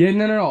couple. Yeah,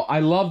 no. I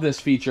love this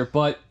feature,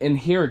 but in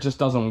here it just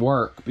doesn't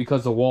work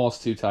because the wall's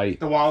too tight.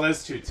 The wall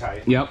is too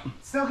tight. Yep.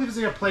 Still gives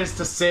you a place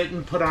to sit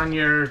and put on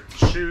your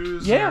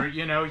shoes. Yeah. Or,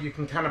 you know, you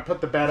can kind of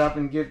put the bed up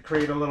and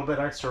create a little bit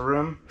extra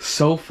room.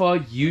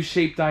 Sofa,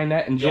 U-shaped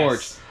dinette, and George,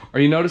 Yes. are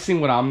you noticing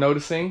what I'm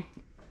noticing?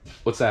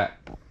 What's that?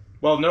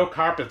 Well, no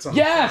carpets on the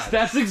Yes, sides.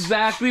 that's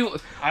exactly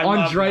what... I love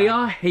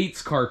Andrea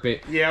hates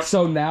carpet. Yep.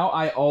 So now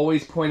I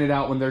always point it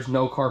out when there's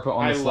no carpet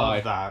on the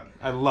slide.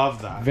 I love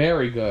that.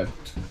 Very good.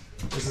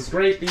 This is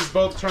great. These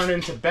both turn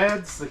into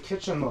beds. The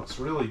kitchen looks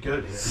really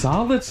good here.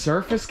 Solid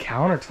surface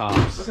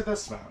countertops. Look at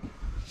this, man.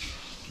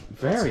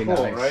 Very That's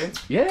cool, nice.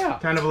 right? Yeah.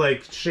 Kind of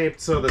like shaped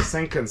so the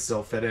sink can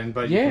still fit in,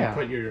 but you can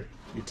put your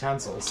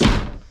utensils.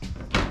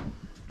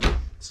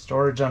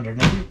 Storage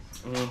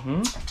underneath.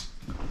 Mm-hmm.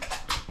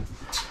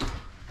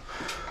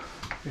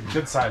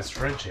 Good sized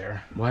fridge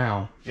here.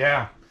 Wow.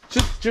 Yeah.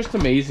 Just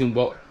amazing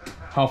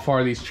how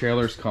far these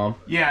trailers come.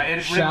 Yeah,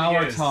 it Shower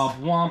really is.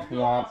 tub, womp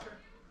womp.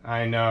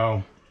 I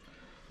know.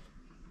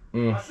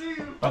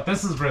 But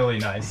this is really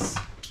nice.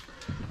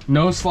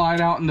 No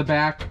slide out in the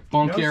back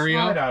bunk No area.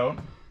 slide out.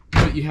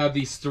 But you have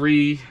these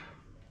 3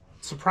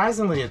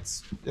 Surprisingly,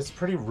 it's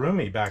pretty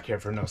roomy back here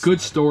for no good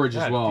slide. storage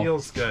Yeah, as well. It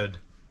feels good.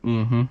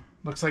 Mm-hmm.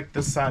 Looks like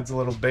this side's a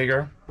little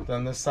bigger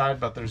than this side,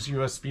 but there's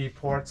USB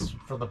ports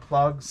for the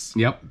plugs.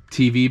 Yep.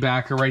 TV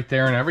backer right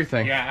there and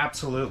everything. Yeah,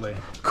 absolutely.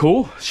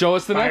 Cool. Show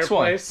us the next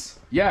one. Fireplace.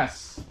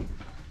 Yes.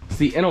 It's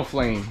the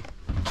InnoFlame.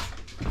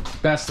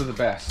 Best of the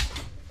best.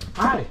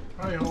 Hi.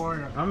 Hi, how are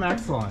you? I'm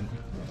excellent.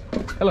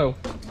 Hello.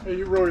 Hey,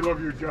 you really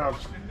love your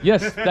jobs.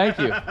 Yes, thank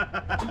you. You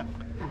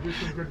do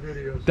some good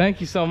videos.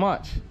 Thank you so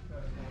much.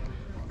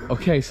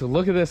 Okay, so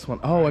look at this one.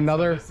 Oh,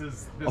 another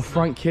a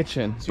front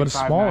kitchen, but a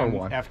smaller 259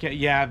 one. FK.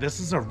 Yeah, this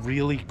is a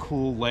really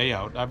cool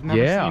layout. I've never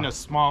seen a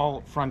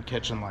small front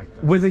kitchen like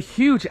this. With a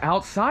huge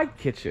outside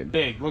kitchen.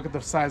 Big. Look at the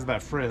size of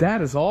that fridge.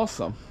 That is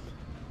awesome.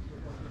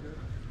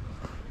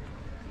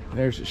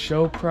 There's a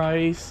show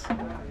price.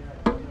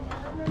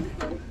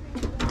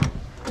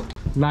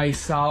 Nice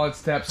solid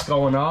steps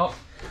going up.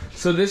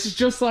 So this is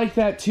just like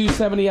that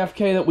 270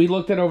 FK that we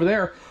looked at over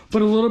there,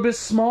 but a little bit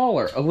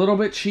smaller, a little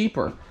bit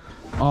cheaper.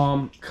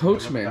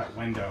 Coachman. That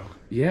window.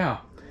 Yeah,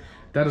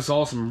 that is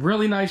awesome.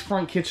 Really nice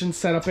front kitchen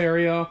setup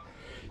area.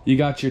 You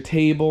got your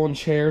table and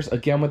chairs,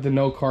 again with the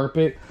no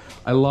carpet.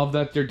 I love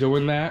that they're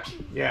doing that.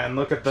 Yeah, and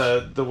look at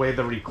the way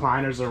the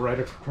recliners are right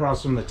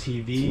across from the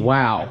TV.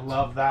 Wow. I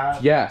love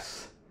that.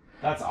 Yes.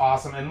 That's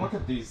awesome. And look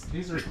at these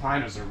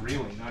recliners are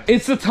really nice.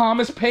 It's the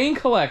Thomas Paine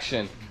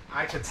collection.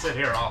 I could sit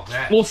here all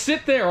day. We'll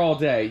sit there all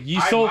day.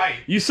 I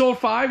You sold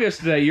 5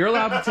 yesterday. You're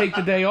allowed to take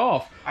the day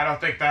off. I don't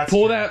think that's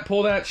Pull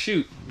true. that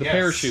chute, the Yes.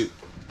 parachute.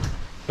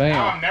 Now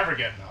I'm Bam. never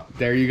getting up.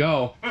 There you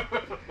go.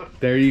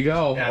 There you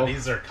go. Yeah,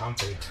 these are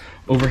comfy.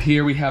 Over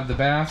here we have the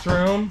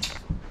bathroom.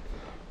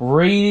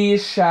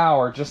 Radius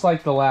shower, just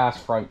like the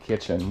last front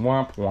kitchen.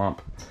 Womp womp.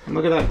 And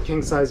look at that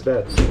king size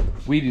bed.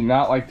 We do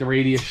not like the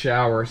radius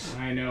showers.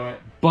 I know it.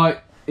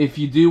 But if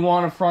you do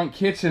want a front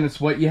kitchen,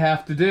 it's what you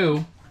have to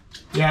do.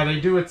 Yeah, they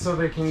do it so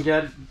they can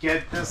get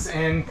this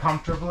in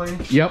comfortably.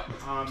 Yep.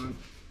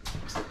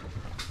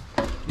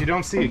 You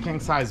don't see a king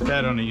size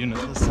bed on a unit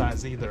this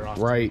size either.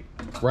 Often.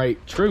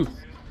 Right. Truth.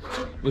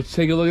 Let's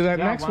take a look at that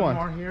Yeah, next one.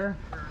 more here.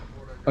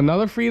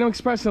 Another Freedom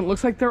Express, and it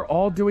looks like they're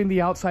all doing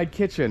the outside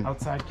kitchen.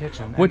 Outside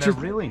kitchen, Which and is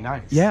they're really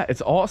nice. Yeah,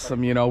 it's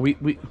awesome. You know, we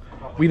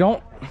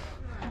don't,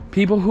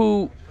 people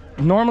who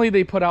normally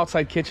they put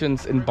outside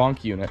kitchens in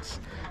bunk units.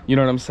 You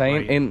know what I'm saying?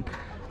 Right. And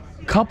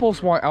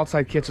couples want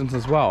outside kitchens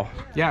as well.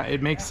 Yeah,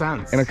 it makes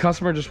sense. And a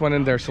customer just went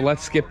in there, so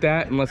let's skip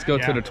that and let's go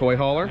to the toy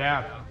hauler.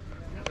 Yeah.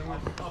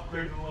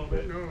 Upgrade a little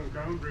bit. No,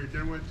 downgrade.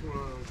 Then went to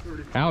a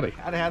 30. Howdy.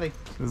 Howdy.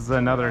 This is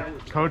another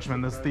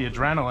Coachman. This is the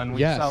Adrenaline. We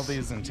Yes. sell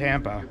these in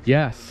Tampa.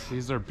 Yes,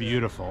 These are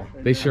beautiful.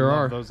 they sure I love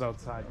are. those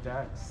outside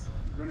decks.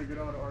 Gonna get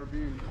out of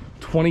RV.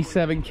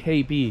 27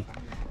 KB.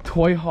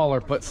 Toy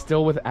hauler, but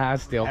still with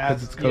Asdale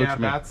because it's Yeah,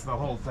 Coachman. that's the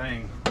whole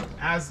thing.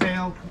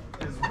 Asdale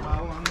as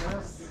well on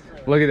this.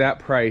 Look at that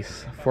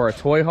price for a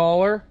toy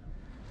hauler.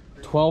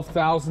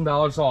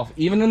 $12,000 off.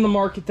 Even in the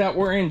market that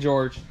we're in,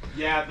 George.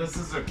 Yeah, this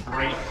is a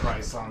great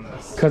price on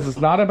this. Because it's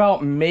not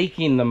about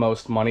making the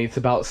most money, it's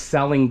about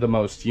selling the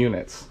most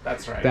units.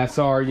 That's right. That's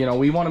our, you know,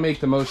 we want to make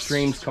the most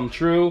dreams come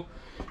true.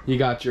 You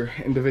got your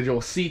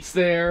individual seats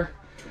there.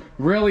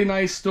 Really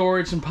nice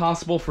storage,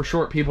 impossible for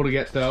short people to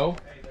get though.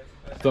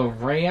 The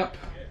ramp,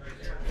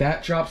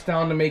 that drops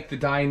down to make the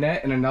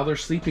dinette and another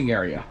sleeping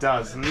area. It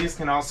does, and these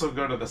can also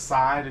go to the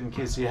side in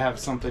case you have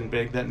something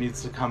big that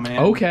needs to come in.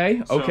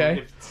 Okay, So okay.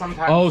 if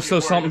sometimes Oh, you're so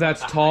worried something about that's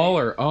the height.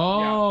 taller.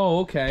 Oh,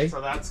 okay. So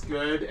that's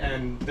good,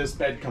 and this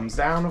bed comes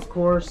down, of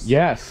course.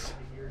 Yes.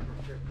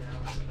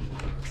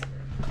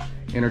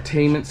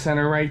 Entertainment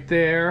center right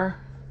there.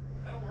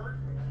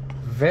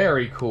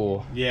 Very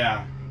cool.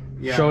 Yeah.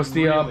 Yeah, Show us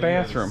the it really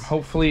bathroom. is.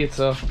 Hopefully it's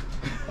a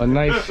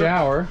nice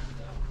shower.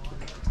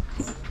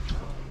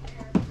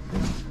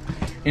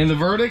 And the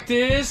verdict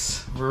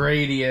is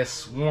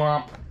radius.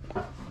 Womp.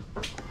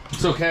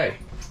 It's okay.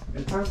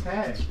 It's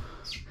okay.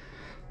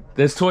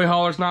 This toy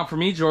hauler's not for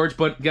me, George,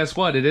 but guess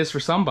what? It is for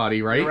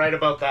somebody, right? You're right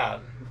about that.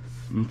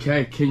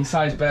 Okay, king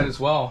size bed as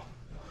well.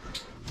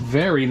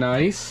 Very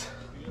nice.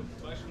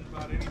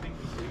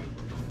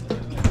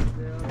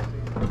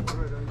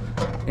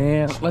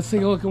 And let's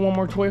take a look at one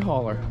more toy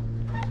hauler.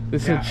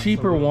 This is a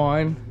cheaper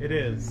one. It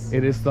is.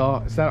 It is is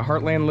that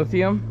Heartland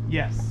Lithium?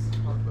 Yes.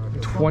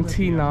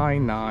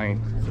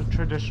 $29.9. It's a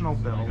traditional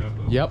build.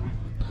 Yep.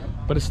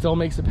 But it still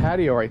makes a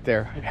patio right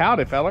there.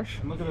 Howdy, fellas.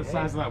 And look at the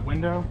size of that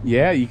window.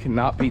 Yeah, you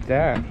cannot beat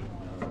that.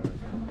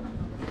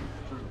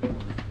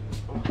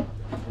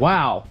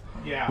 Wow.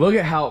 Yeah. Look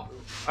at how,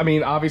 I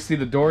mean, obviously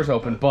the door's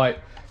open, but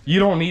you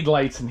don't need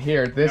lights in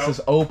here. This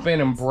is open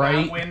and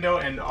bright. That window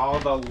and all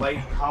the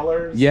light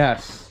colors.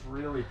 Yes. It's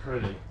really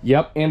pretty.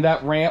 Yep, and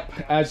that ramp,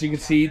 as you can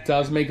see,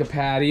 does make a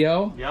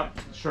patio. Yep,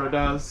 sure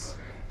does.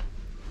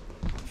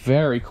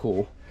 Very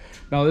cool.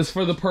 Now this is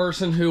for the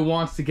person who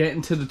wants to get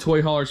into the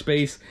toy hauler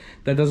space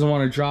that doesn't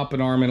want to drop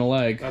an arm and a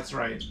leg. That's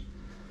right.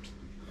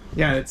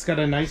 Yeah, it's got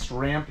a nice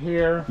ramp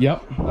here.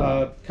 Yep.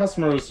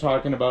 Customer was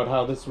talking about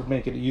how this would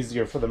make it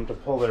easier for them to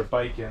pull their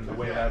bike in, the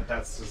way that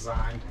that's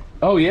designed.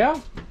 Oh yeah?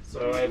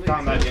 So I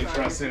found that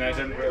interesting. I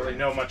didn't really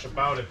know much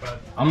about it, but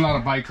I'm not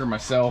a biker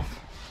myself.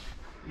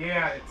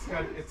 yeah,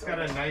 it's got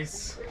a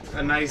nice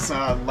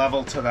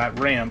level to that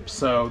ramp.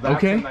 So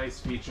that's a nice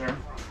feature.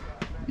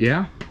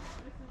 Yeah.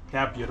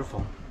 Yeah,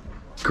 beautiful.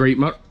 Great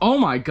oh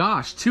my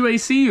gosh, 2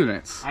 AC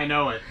units. I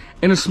know it.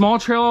 In a small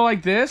trailer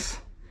like this?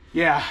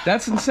 Yeah.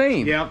 That's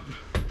insane. Yep.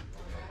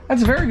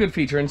 That's a very good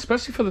feature, and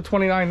especially for the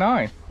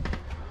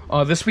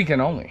 $29.9. This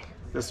weekend only.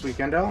 This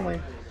weekend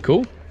only.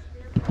 Cool.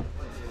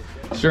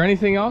 Is there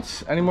anything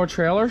else? Any more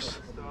trailers?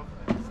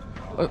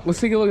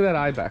 Let's take a look at that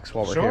Ibex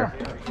while we're here.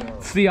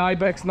 It's the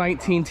Ibex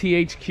 19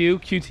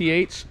 THQ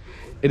QTH.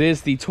 It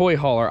is the toy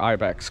hauler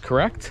Ibex,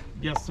 correct?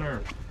 Yes,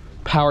 sir.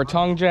 Power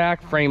tongue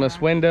jack,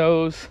 frameless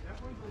windows.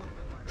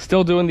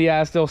 Still doing the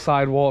Asdale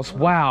sidewalls.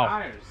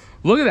 Wow.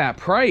 Look at that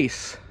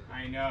price.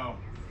 I know.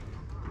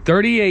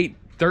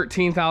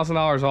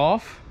 $13,000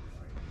 off.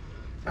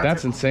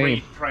 That's insane.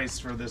 Great price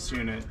for this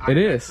unit. It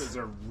is. Ibexes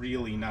are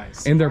really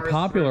nice. And they're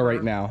popular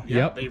right now. Yeah,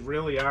 yep. They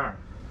really are.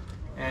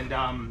 And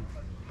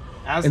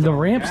the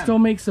ramp still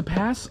makes a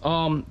pass.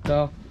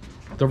 The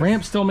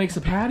ramp still makes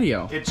a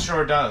patio. It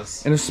sure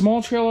does. In a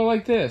small trailer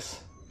like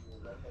this.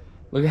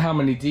 Look at how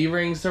many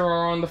D-rings there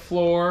are on the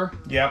floor.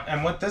 Yep,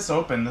 and with this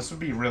open, this would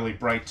be really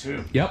bright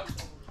too. Yep.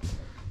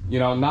 You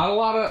know, not a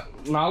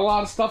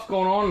lot of stuff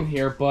going on in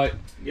here, but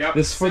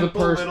this is for the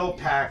person. Little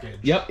package.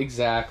 Yep,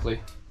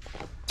 exactly.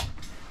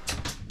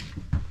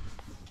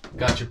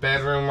 Got your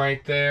bedroom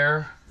right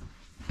there.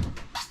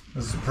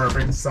 This is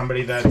perfect.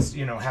 Somebody that's,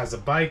 you know, has a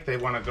bike, they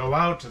want to go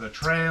out to the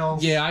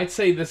trails. Yeah, I'd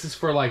say this is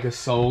for like a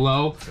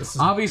solo.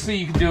 Obviously,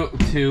 you can do it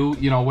too,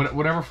 you know,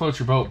 whatever floats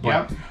your boat.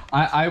 But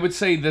I would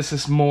say this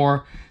is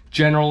more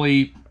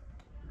generally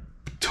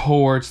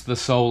towards the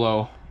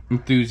solo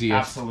enthusiast.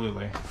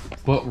 Absolutely.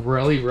 But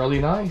really, really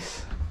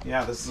nice.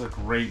 Yeah, this is a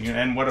great unit.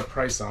 And what a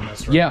price on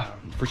this right now.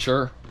 For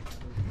sure.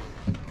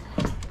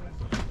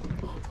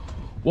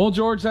 Well,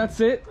 George, that's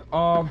it.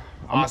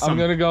 Awesome. I'm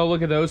gonna go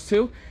look at those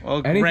two.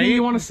 Well, anything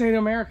you want to say to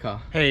America?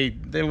 Hey,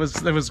 it was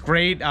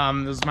great.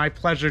 It was my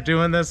pleasure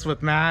doing this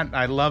with Matt.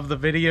 I love the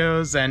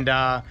videos,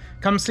 and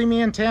come see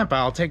me in Tampa.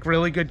 I'll take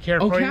really good care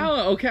for you.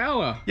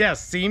 Ocala.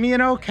 Yes, see me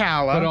in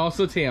Ocala. But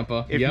also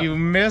Tampa. If you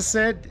miss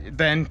it,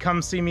 then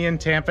come see me in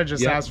Tampa.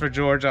 Just ask for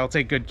George. I'll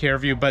take good care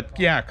of you. But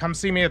yeah, come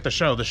see me at the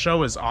show. The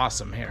show is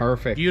awesome here.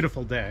 Perfect.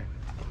 Beautiful day.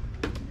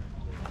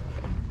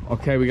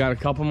 Okay, we got a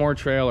couple more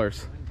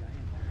trailers.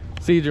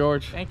 See you,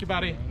 George. Thank you,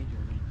 buddy.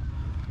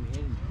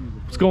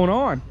 What's going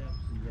on?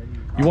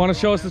 You want to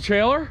show us the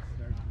trailer?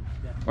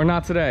 Or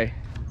not today?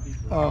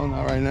 Oh,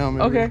 not right now,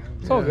 maybe. Okay,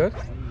 it's all good.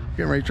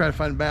 Getting ready to try to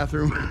find a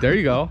bathroom. There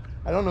you go.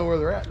 I don't know where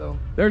they're at, though.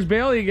 There's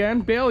Bailey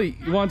again. Bailey,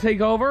 you want to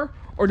take over?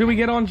 Or do we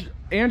get on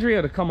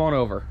Andrea to come on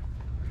over?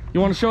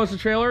 You want to show us a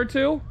trailer or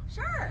two?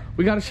 Sure.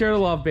 We got to share the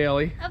love,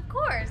 Bailey. Of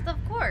course, of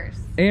course.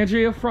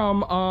 Andrea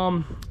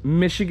from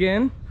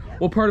Michigan.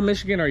 What part of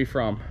Michigan are you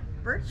from?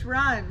 Birch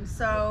Run,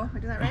 so am I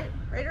doing that right?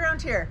 Right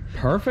around here.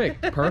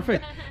 Perfect,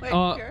 perfect. Wait,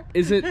 here.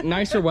 Is it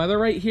nicer weather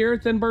right here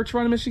than Birch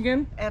Run,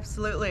 Michigan?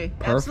 Absolutely.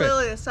 Perfect.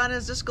 Absolutely. The sun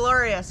is just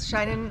glorious,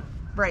 shining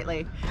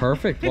brightly.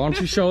 Perfect. Why don't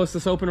you show us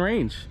this open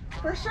range?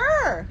 For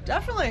sure,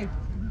 definitely.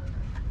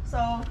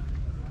 So,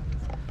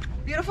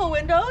 beautiful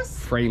windows.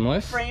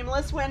 Frameless.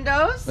 Frameless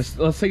windows.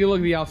 Let's take a look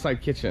at the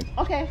outside kitchen.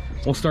 Okay.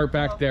 We'll start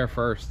back there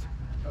first.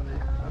 All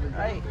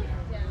right.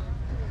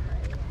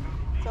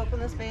 Let's open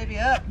this baby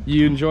up.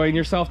 You enjoying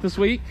yourself this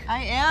week?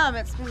 I am.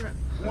 It's been a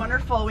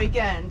wonderful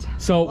weekend.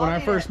 So when I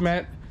first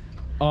met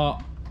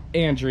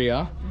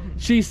Andrea,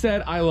 she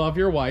said, "I love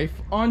your wife,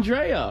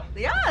 Andrea."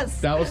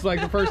 Yes. That was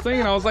like the first thing,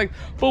 and I was like,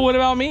 "But what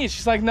about me?"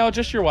 She's like, "No,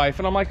 just your wife."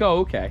 And I'm like,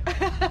 "Oh, okay."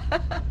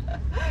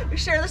 We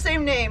share the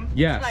same name.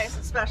 Yes. It's nice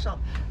and special.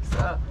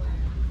 So,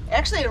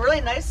 actually, a really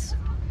nice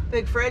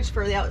big fridge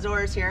for the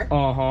outdoors here.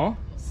 Uh-huh.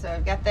 So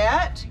I've got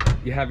that.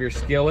 You have your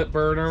skillet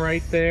burner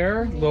right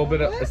there. A little bit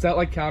of, is that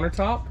like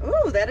countertop?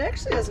 Ooh, that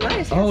actually is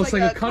nice. Oh, it's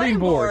like a cutting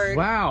board.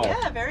 Wow.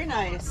 Yeah, very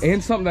nice.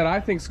 And something that I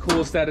think is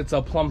cool is that it's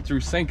a plumb through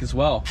sink as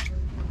well.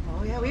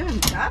 Oh yeah, we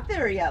haven't got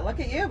there yet. Look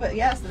at you, but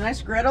yes, the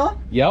nice griddle.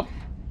 Yep.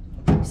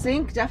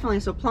 Sink, definitely.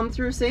 So plumb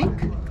through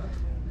sink.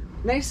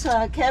 Nice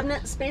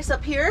cabinet space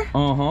up here.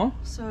 Uh-huh.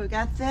 So we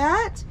got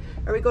that.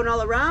 Are we going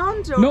all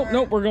around? Or?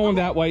 Nope, we're going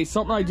that way.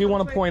 Something I do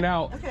want to point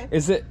out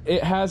is that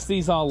it has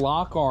these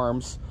lock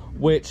arms,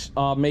 which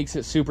makes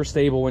it super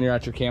stable when you're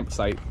at your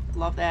campsite.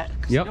 Love that.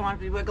 'Cause you don't want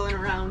to be wiggling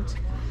around.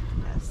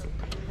 Yes.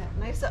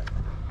 Nice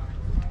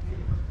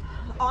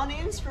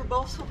awnings for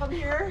both of them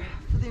here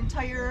for the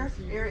entire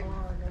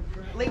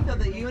length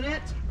of the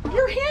unit.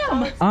 You're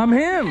him. I'm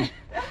him.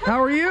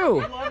 How are you?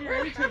 We love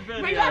your YouTube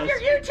videos. We love your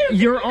YouTube.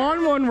 You're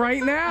on one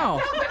right now.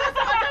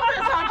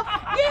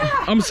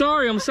 Yeah. I'm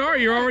sorry.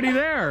 You're already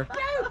there.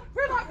 No,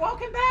 we're like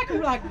walking back and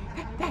we're like,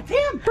 that's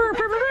him.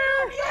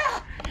 Yeah.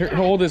 Here,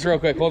 hold this real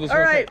quick. Hold this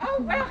real quick. Oh,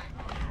 well.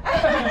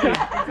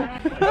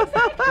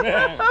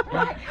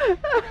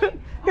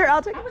 Here,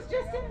 I'll take it. I was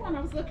just in one.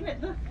 I was looking at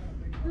the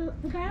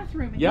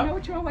bathroom. And Yep. you know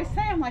what you always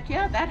say? I'm like,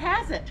 yeah, that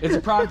has it. It's a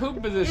prime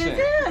poop position. It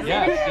is.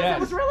 Yes, It is. yes. It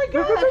was really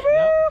good.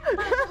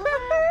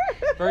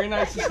 Yep. Very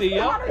nice to see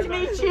you. Honored to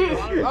meet you.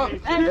 Oh,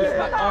 Thank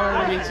you.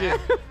 honored to meet you.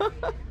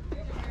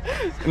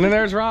 And then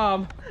there's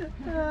Rob.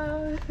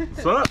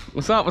 What's up?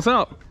 What's up? What's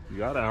up? You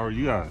got it. How are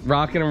you guys?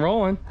 Rocking and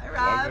rolling.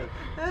 Hi,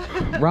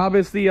 Rob. Rob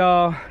is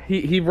the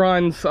he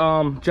runs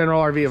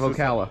General RV of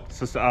Ocala.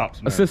 Assistant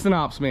ops. Man. Assistant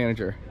ops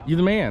manager. You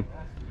the man.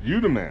 You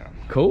the man.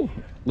 Cool.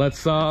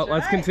 Let's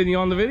right. continue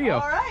on the video.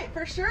 All right,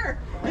 for sure.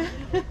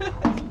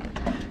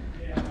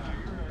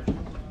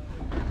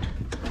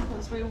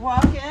 As we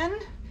walk in,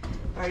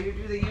 or you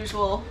do the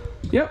usual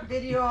Yep.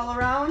 video all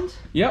around.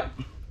 Yep.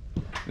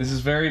 This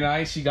is very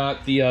nice. You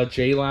got the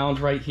J Lounge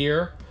right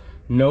here.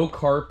 No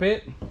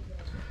carpet.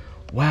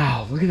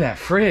 Wow, look at that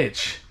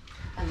fridge.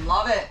 I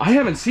love it. I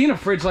haven't seen a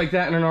fridge like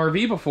that in an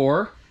RV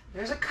before.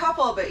 There's a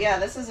couple, but yeah,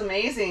 this is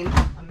amazing.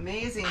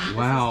 Amazing.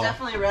 Wow. This is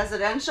definitely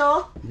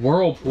residential.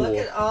 Whirlpool. Look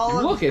at all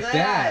of Look at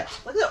that.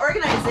 Look at the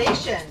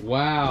organization.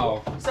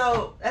 Wow.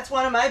 So that's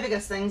one of my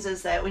biggest things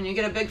is that when you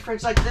get a big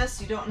fridge like this,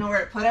 you don't know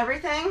where to put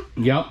everything.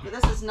 Yep. But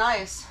this is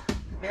nice.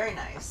 Very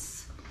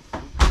nice.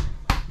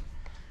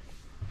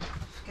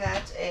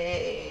 Got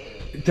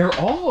a They're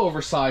all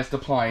oversized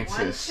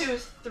appliances. 1, 2,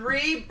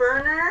 3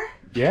 burner.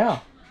 Yeah.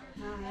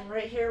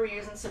 Right here we're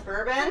using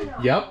Suburban.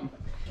 Yep.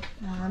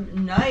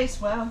 Nice.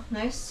 Wow.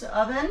 Nice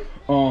oven.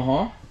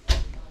 Uh-huh.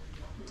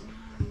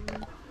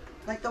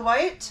 Like the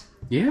white.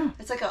 Yeah.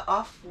 It's like an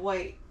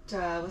off-white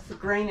with the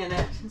grain in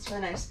it. It's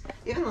really nice.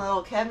 Even the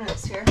little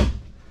cabinets here.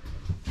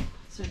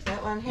 So we've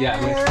got one here. Yeah,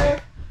 let me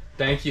see.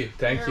 Thank you.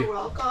 Thank You're you.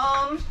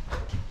 welcome.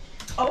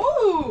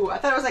 Oh, I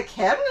thought it was a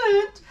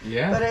cabinet.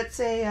 Yeah. But it's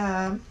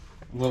a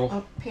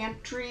Little.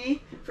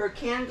 pantry for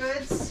canned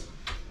goods.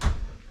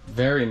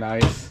 Very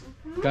nice.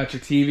 Got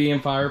your TV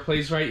and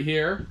fireplace right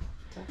here.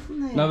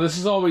 Definitely. Now this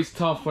is always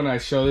tough when I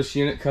show this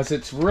unit because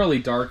it's really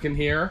dark in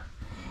here,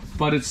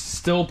 but it's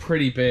still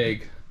pretty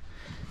big.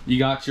 You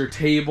got your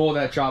table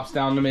that drops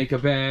down to make a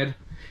bed.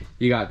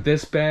 You got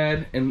this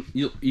bed, and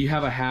you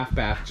have a half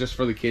bath just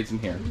for the kids in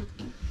here.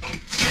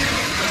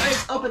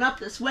 Let's open up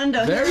this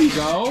window. There you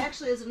go.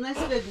 Actually, it's a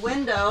nice big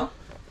window.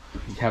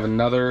 You have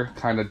another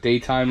kind of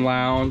daytime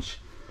lounge,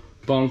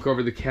 bunk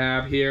over the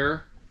cab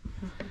here,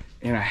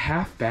 and a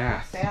half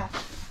bath.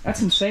 Bath.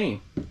 That's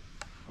insane.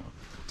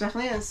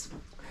 Definitely is.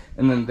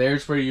 And then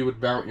there's where you would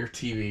mount your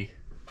TV.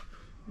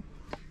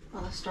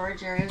 Well, the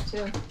storage area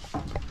too.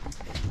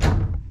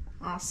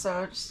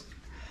 Also, just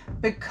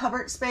big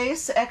cupboard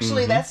space.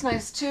 Actually, that's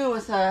nice too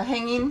with a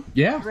hanging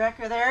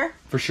racker there.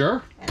 For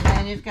sure. And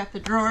then you've got the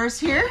drawers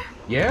here.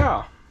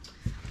 Yeah.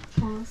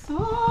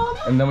 Awesome.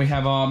 And then we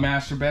have a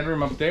master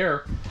bedroom up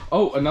there.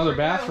 Oh, another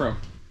bathroom.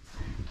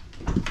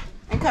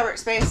 And cupboard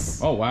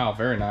space. Oh, wow.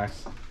 Very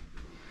nice.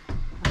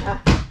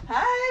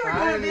 Hi, we're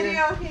doing a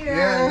video here.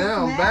 Yeah,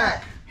 now I'm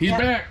back. He's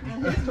back.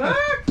 He's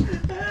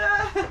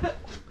back.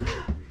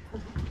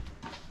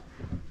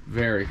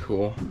 Very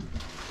cool.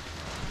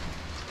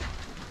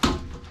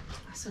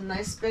 Some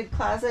nice big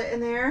closet in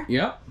there.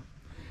 Yep.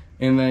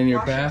 And then your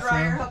Washer dryer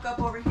bathroom. hook up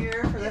over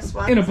here for this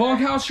one. In a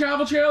bunkhouse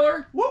travel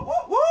trailer? Woo, woo,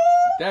 woo.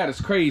 That is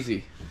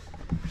crazy.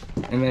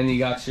 And then you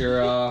got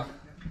your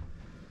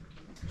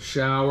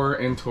shower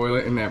and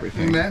toilet and Hey,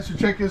 everything. Matt, so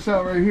check this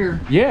out right here.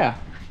 Yeah.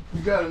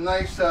 You got a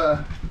nice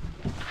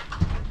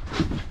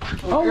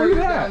Oh, look at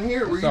that. down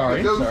here where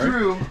Sorry, you can go sorry.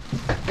 through,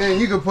 and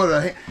you can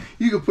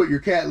put your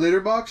cat litter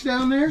box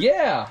down there.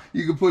 Yeah.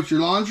 You can put your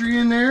laundry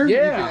in there.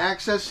 Yeah. You can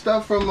access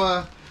stuff from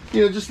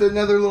just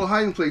another little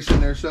hiding place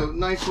in there. So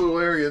nice little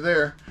area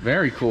there.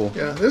 Very cool.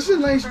 Yeah, this is a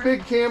nice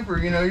big camper.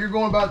 You know, you're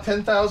going about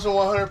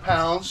 10,100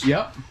 pounds.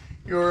 Yep.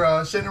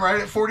 You're sitting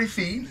right at 40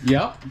 feet.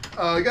 Yep.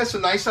 You got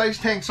some nice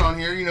sized tanks on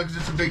here, you know, because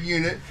it's a big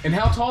unit. And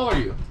how tall are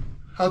you?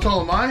 How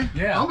tall am I?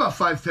 Yeah. I'm about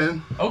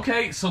 5'10".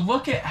 Okay, so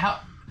look at how...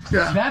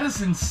 Yeah. That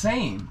is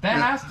insane. That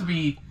has to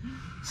be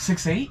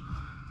 6'8".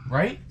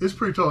 right? It's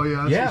pretty tall,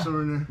 yeah. I see Yeah.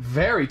 some in there.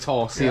 Very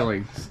tall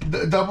ceilings.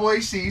 Double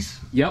ACs.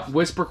 Yep,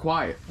 whisper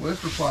quiet.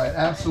 Whisper quiet,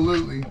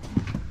 absolutely.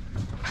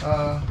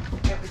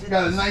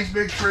 Got a nice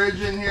big fridge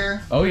in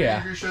here. Oh, yeah.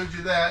 Andrew showed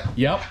you that.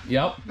 Yep,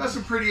 yep. Got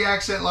some pretty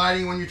accent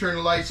lighting when you turn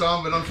the lights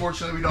on, but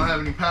unfortunately we don't have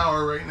any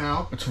power right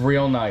now. It's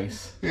real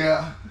nice.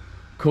 Yeah.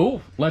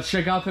 Cool. Let's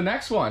check out the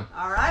next one.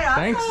 All right,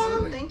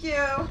 awesome. Thanks. Thank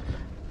you.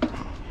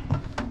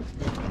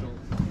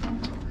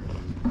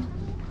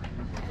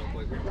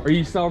 Are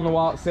you selling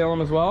the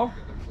Salem as well?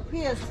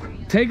 He is.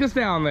 Take us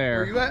down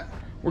Where there. you at?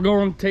 We're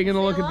going taking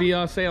a look at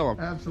the Salem.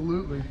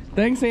 Absolutely.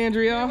 Thanks,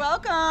 Andrea. You're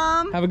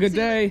welcome. Have a good See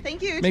you. day.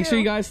 Thank you. Make too. sure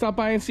you guys stop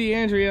by and see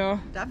Andrea.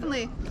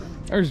 Definitely.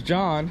 There's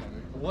John.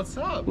 What's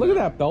up? Look at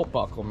that belt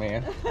buckle,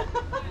 man.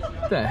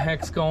 What the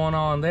heck's going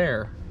on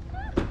there?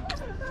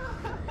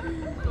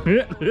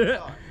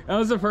 That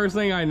was the first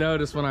thing I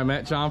noticed when I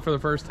met John for the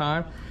first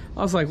time.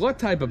 I was like, what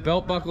type of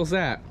belt buckle's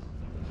that?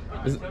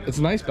 It's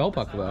a nice belt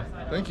buckle, though.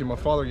 Thank you. My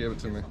father gave it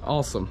to me.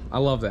 Awesome. I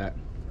love that.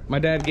 My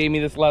dad gave me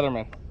this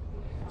Leatherman.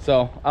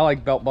 So, I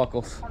like belt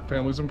buckles.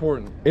 Family's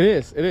important. It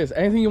is. It is.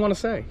 Anything you want to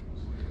say?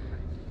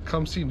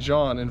 Come see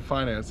John in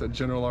finance at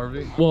General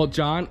RV. Well,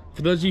 John,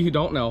 for those of you who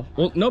don't know,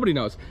 well, nobody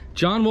knows.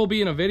 John will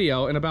be in a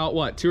video in about,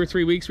 what, 2 or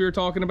 3 weeks we were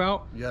talking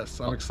about? Yes,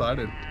 I'm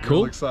excited. Cool.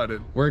 Real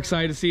excited. We're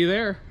excited to see you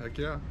there. Heck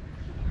yeah.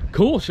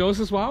 Cool. Show us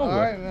this Wildwood. All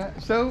right,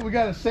 Matt. So we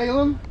got a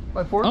Salem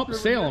by Forest Oh, River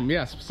Salem. here.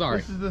 Yes. Sorry.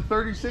 This is the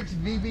 36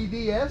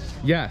 VVDS.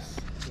 Yes.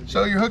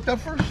 So you're hooked up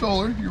for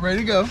solar. You're ready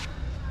to go.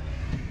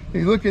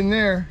 You look in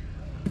there.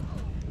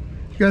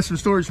 You got some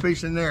storage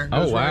space in there.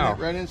 Oh, Goes wow.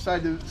 Right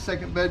inside the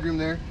second bedroom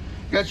there.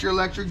 Got your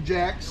electric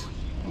jacks.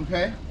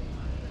 Okay.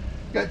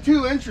 Got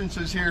 2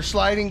 entrances here,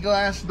 sliding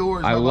glass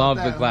doors. I How about love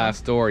that, the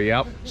glass door.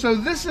 Yep. So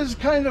this is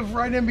kind of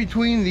right in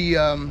between the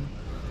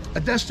a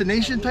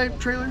destination type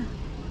trailer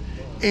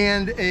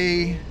and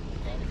a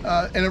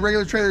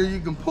regular trailer you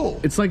can pull.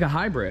 It's like a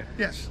hybrid.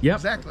 Yes. Yep.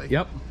 Exactly.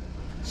 Yep.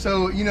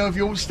 So you know, if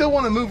you still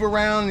want to move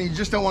around and you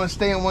just don't want to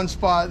stay in one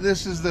spot,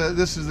 this is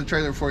the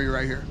trailer for you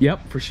right here.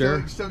 Yep, for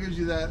sure. Still gives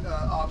you that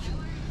option.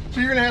 So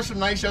you're gonna have some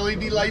nice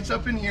LED lights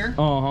up in here.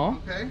 Uh-huh.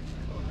 Okay.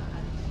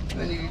 And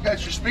then you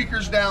got your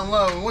speakers down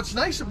low. And what's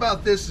nice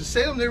about this is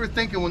Salem, they were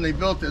thinking when they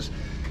built this,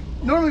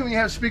 normally when you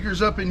have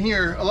speakers up in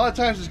here, a lot of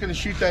times it's going to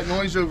shoot that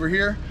noise over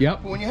here.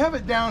 Yep. But when you have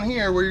it down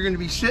here where you're going to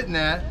be sitting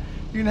at,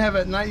 you're going to have it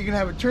at night, you're going to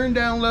have it turned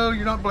down low,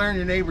 you're not blaring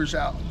your neighbors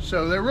out.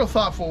 So they're real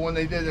thoughtful when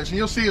they did this. And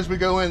you'll see as we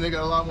go in, they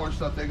got a lot more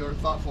stuff they go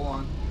thoughtful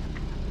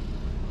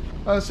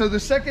on. So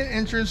the second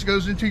entrance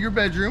goes into your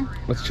bedroom.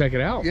 Let's check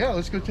it out. Yeah,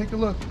 let's go take a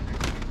look.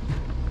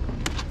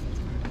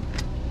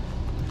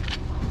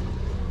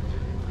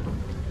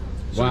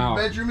 So Wow.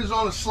 your bedroom is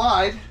on a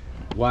slide.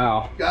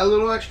 Wow. Got a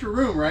little extra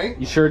room, right?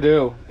 You sure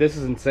do. This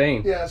is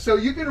insane. Yeah, so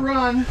you can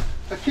run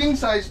a king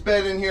size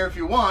bed in here if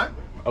you want.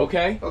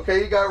 Okay.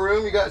 Okay, you got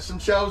room, you got some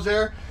shelves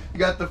there. You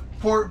got the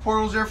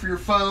portals there for your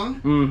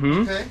phone.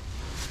 Mm-hmm. Okay.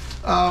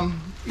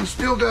 You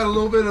still got a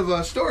little bit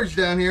of storage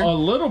down here. A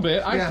little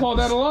bit. I Yeah. call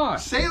that a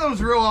lot.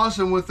 Salem's real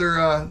awesome with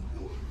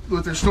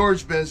their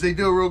storage bins. They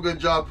do a real good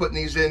job putting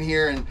these in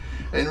here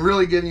and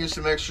really giving you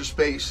some extra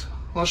space.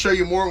 I'll show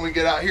you more when we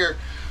get out here.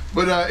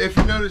 But if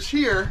you notice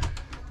here,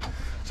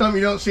 something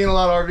you don't see in a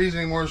lot of RVs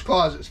anymore is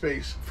closet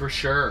space. For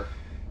sure.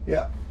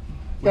 Yeah.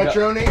 Got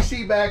your own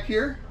AC back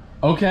here.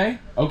 Okay.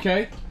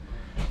 Okay.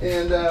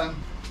 And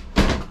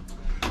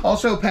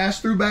also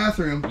pass-through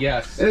bathroom.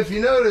 Yes. And if you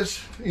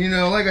notice, you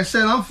know, like I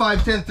said, I'm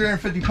 5'10",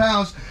 350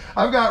 pounds.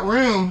 I've got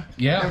room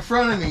in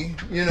front of me,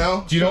 you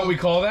know. Do you know what we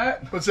call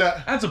that? What's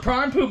that? That's a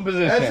prime poop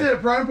position. That's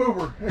it, prime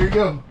pooper. There you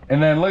go.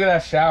 And then look at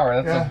that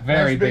shower. That's a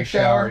very nice big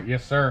shower.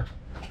 Yes, sir.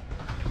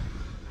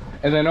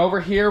 And then over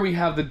here we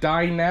have the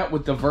dinette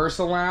with the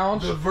Versa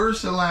Lounge. The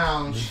Versa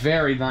Lounge.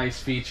 Very nice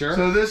feature.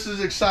 So this is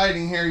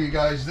exciting here, you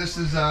guys. This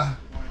is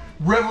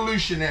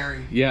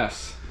revolutionary.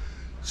 Yes.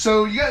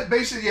 So you got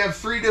basically you have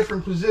 3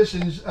 different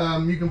positions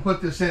you can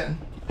put this in.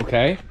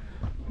 Okay.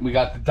 We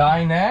got the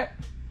dinette,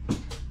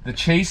 the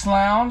Chase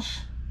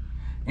Lounge,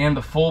 and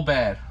the full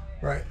bed.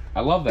 Right.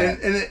 I love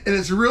that. And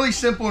it's really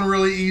simple and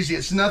really easy.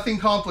 It's nothing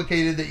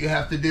complicated that you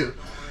have to do.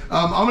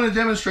 I'm going to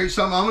demonstrate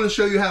something. I'm going to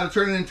show you how to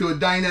turn it into a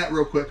dinette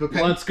real quick,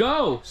 okay? Let's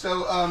go.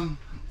 So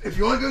if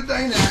you want to go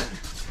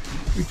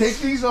dinette, you take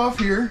these off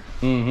here.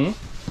 Mm-hmm.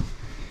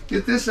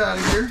 Get this out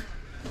of here.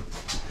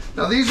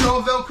 Now these are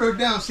all Velcroed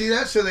down. See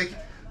that? So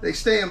they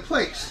stay in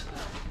place.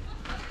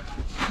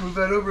 Move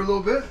that over a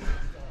little bit.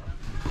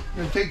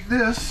 You're going to take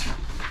this.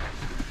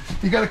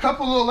 You got a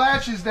couple little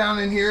latches down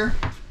in here.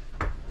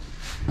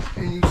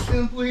 And you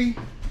simply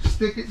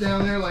stick it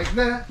down there like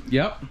that.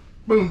 Yep.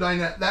 Boom,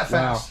 dinette. That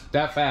fast. Wow,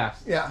 that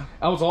fast. Yeah.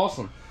 That was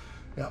awesome.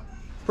 Yeah.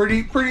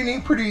 Pretty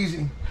neat, pretty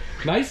easy.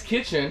 Nice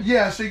kitchen.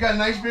 Yeah, so you got a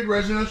nice big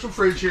residential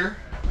fridge here.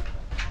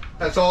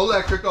 That's all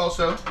electric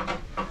also.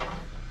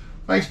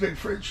 Nice big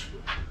fridge.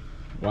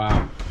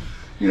 Wow.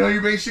 You know,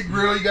 your basic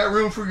grill, you got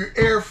room for your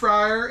air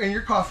fryer and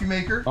your coffee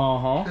maker.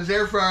 Uh-huh. Because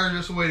air fryer is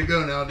just the way to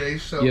go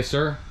nowadays. So yes,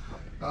 sir.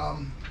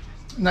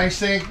 nice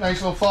sink,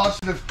 nice little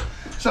faucet.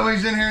 If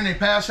somebody's in here and they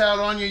pass out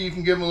on you, you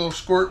can give them a little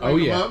squirt. Oh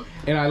yeah. Up.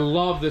 And I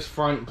love this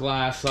front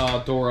glass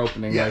door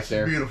opening right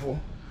there. Beautiful.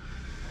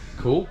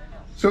 Cool.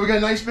 So we got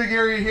a nice big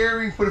area here.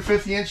 We can put a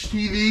 50-inch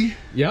TV.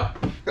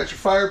 Yep. Got your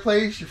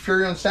fireplace, your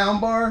Furion sound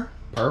bar.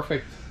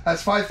 Perfect.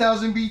 That's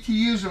 5,000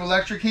 BTUs of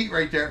electric heat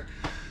right there.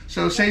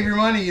 So save your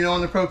money, you know,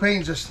 on the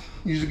propane. Just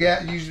use the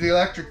gas, use the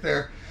electric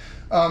there.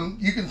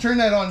 You can turn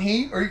that on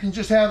heat, or you can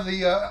just have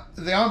the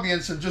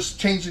ambience of just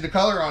changing the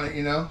color on it,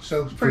 you know.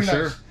 So it's pretty nice.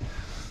 Sure.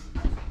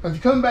 If you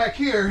come back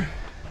here,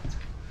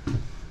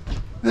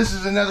 this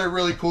is another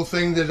really cool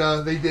thing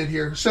that they did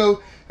here.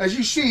 So as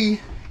you see,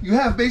 you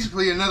have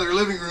basically another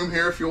living room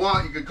here, if you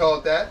want. You could call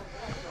it that.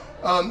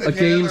 A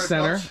game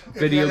center,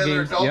 video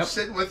games. Adults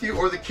sitting with you,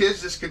 or the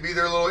kids. This could be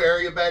their little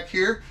area back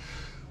here.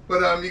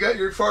 But you got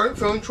your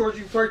phone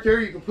charging part there.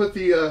 You can put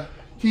the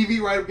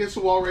TV right up against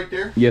the wall right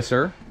there. Yes,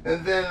 sir.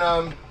 And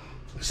then,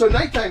 so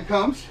nighttime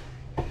comes,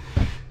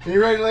 and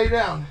you're ready to lay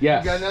down.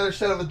 Yes. You got another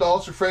set of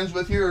adults or friends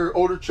with you, or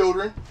older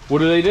children. What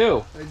do? They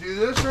do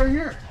this right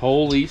here.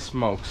 Holy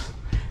smokes.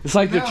 It's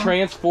like the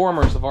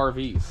Transformers of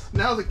RVs.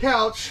 Now the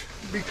couch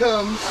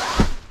becomes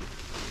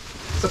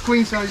a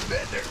queen-size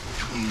bed there.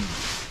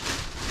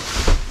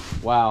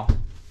 Wow.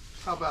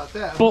 How about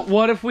that? But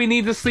what if we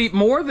need to sleep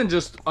more than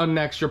just an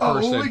extra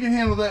person? Oh, well, we can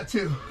handle that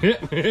too.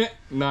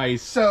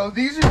 Nice. So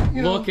these are,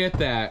 you know. Look at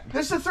that.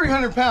 This is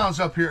 300 pounds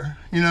up here,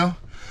 you know.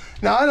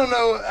 Now, I don't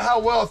know how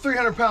well a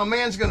 300-pound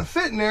man's going to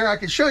fit in there. I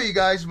can show you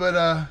guys, but,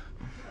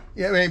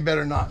 yeah, it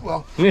better not.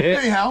 Well,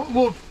 anyhow,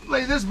 we'll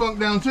lay this bunk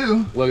down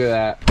too. Look at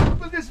that.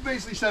 But this is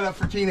basically set up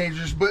for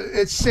teenagers, but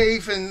it's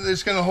safe and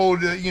it's going to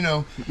hold, you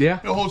know,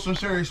 it'll hold some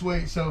serious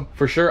weight. So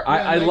for sure. Yeah,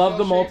 I love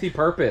the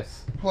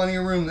multi-purpose. Plenty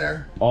of room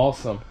there.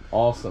 Awesome.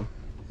 Awesome.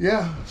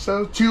 Yeah,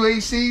 so 2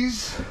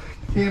 ACs,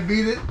 can't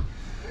beat it.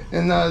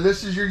 And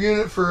this is your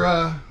unit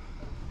for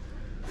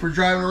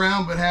driving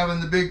around, but having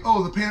the big,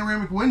 the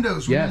panoramic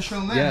windows. We didn't show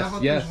them that. How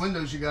about those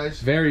windows, you guys?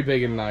 Very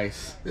big and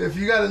nice. If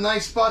you got a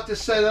nice spot to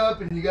set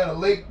up and you got a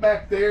lake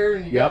back there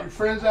and you got your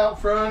friends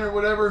out front or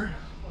whatever,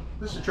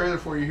 this is a trailer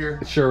for you here.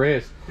 It sure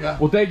is. Yeah.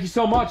 Well, thank you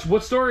so much.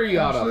 What store are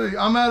you out of?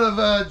 I'm out of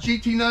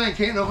GT9,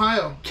 Canton,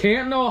 Ohio.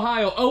 Canton,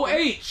 Ohio.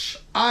 OH.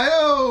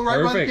 IO,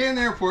 right by the Canton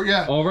Airport,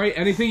 yeah. All right.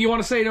 Anything you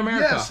want to say to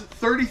America? Yes,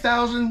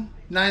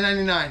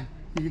 $30,999.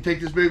 You can take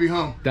this baby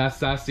home. That's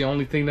the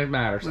only thing that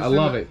matters. I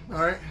love it.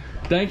 All right.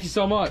 Thank you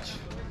so much.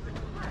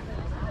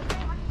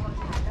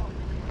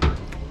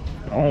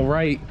 All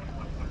right.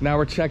 Now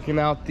we're checking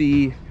out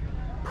the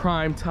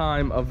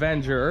Primetime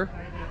Avenger.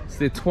 It's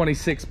the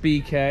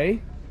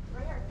 26BK.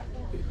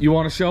 You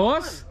want to show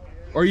us?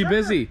 Or are you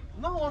busy?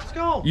 No, let's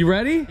go. You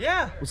ready?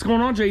 Yeah. What's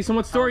going on, Jason?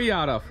 What store are you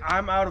out of?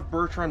 I'm out of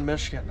Birch Run,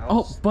 Michigan.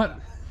 But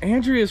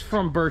Andrea's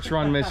from Birch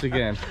Run,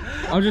 Michigan.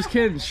 I'm just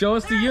kidding. Show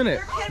us the unit.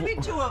 There can be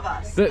two of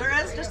us.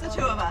 There is just the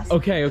two of us.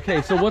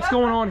 Okay. So what's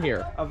going on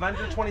here?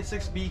 Avenger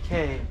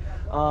 26BK.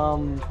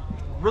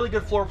 Really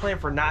good floor plan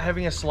for not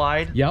having a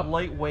slide. Yep.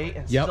 Lightweight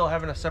and still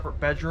having a separate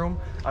bedroom,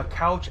 a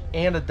couch,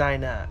 and a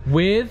dinette.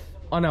 With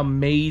an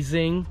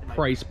amazing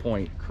price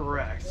point.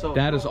 Correct. So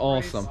that is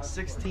awesome.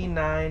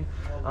 $16,900.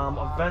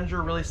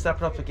 Avenger really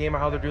stepping up the game of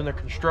how they're doing their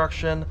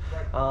construction.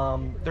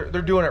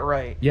 They're doing it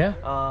right. Yeah.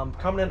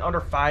 Coming in under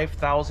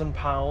 5,000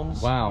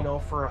 pounds. Wow. You know,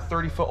 for a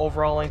 30-foot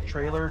overall length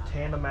trailer,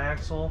 tandem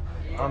axle.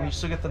 You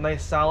still get the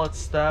nice solid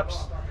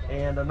steps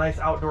and a nice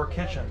outdoor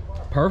kitchen.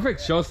 Perfect.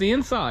 Show us the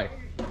inside.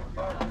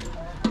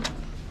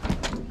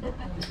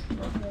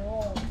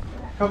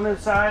 Coming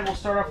inside, we'll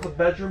start off with the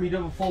bedroom. You do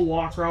have a full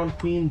walk-around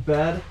queen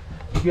bed.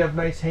 You have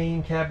nice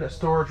hanging cabinet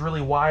storage,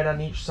 really wide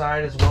on each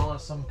side, as well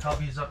as some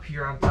cubbies up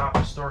here on top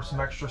to store some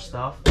extra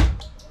stuff.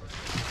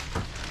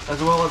 As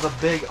well as a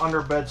big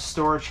underbed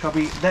storage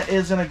cubby. That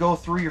is going to go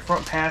through your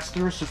front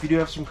pass-through, so if you do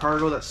have some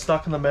cargo that's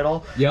stuck in the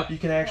middle, you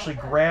can actually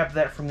grab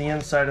that from the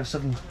inside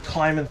instead of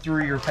climbing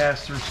through your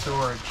pass-through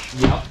storage.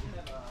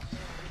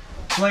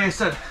 Like I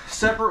said,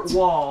 separate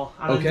wall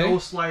on a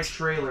no-slide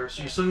trailer,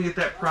 so you still get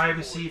that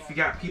privacy if you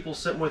got people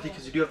sitting with you,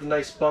 because you do have the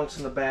nice bunks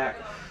in the back.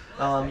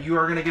 You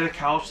are going to get a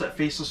couch that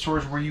faces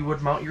towards where you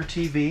would mount your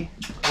TV,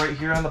 right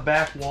here on the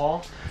back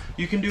wall.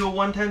 You can do a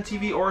 110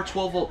 TV or a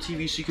 12-volt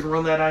TV, so you can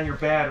run that on your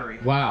battery.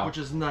 Wow. Which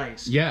is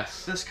nice.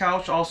 Yes. This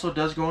couch also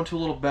does go into a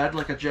little bed,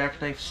 like a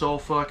jackknife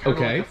sofa, kind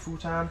of like a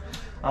futon.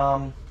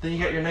 Then you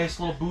got your nice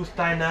little booth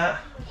dinette,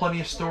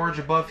 plenty of storage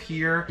above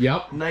here.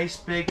 Nice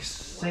big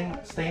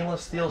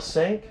stainless steel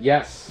sink.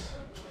 Yes.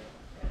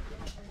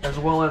 As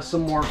well as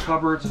some more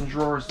cupboards and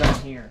drawers down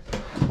here.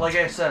 Like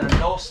I said, a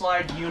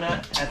no-slide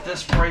unit at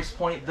this price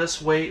point, this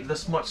weight,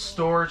 this much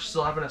storage,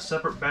 still having a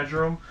separate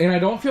bedroom. And I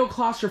don't feel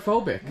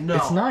claustrophobic. No.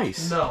 It's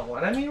nice. No.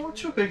 And I mean, we're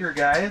two bigger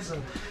guys,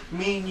 and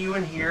me and you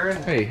in here.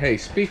 And Hey,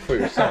 speak for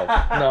yourself.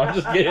 No, I'm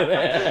just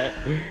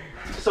kidding.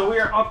 So we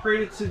are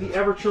upgraded to the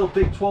Everchill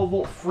big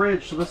 12-volt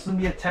fridge. So this is going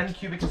to be a 10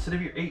 cubic instead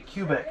of your 8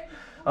 cubic.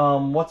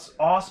 What's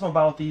awesome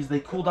about these, they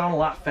cool down a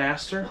lot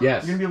faster.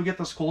 Yes. You're going to be able to get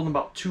this cold in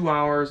about 2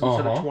 hours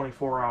instead of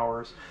 24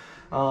 hours.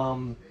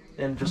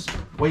 And just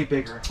way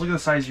bigger. Look at the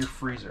size of your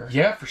freezer.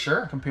 Yeah, for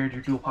sure. Compared to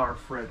your dual power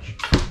fridge.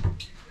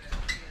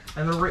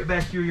 And then right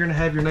back here, you're gonna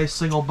have your nice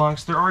single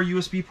bunks. There are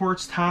USB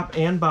ports top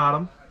and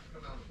bottom.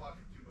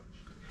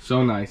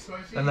 So nice.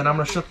 And then I'm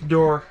gonna shut the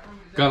door.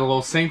 Got a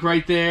little sink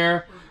right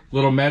there,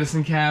 little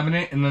medicine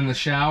cabinet, and then the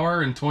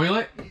shower and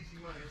toilet.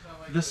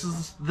 This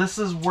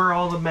is where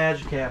all the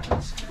magic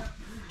happens.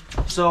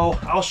 So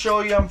I'll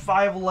show you. I'm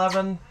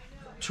 5'11",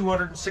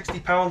 260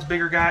 pounds,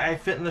 bigger guy. I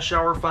fit in the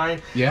shower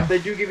fine. Yeah. They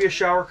do give you a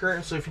shower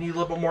curtain, so if you need a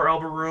little bit more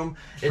elbow room,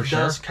 it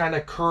does kind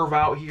of curve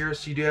out here,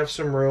 so you do have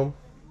some room.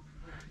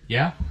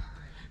 Yeah.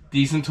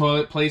 Decent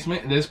toilet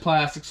placement. It is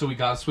plastic, so we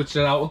gotta switch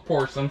it out with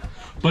porcelain.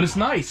 But it's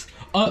nice.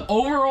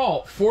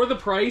 Overall, for the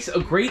price, a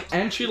great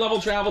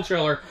entry-level travel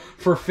trailer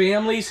for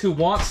families who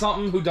want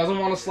something, who doesn't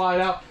want to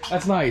slide out.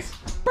 That's nice.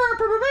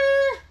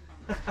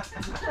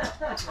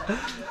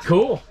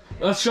 Cool.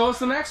 Let's show us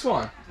the next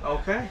one.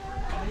 Okay.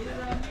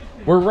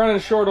 We're running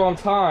short on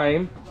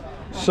time,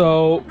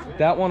 so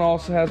that one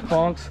also has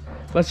bunks.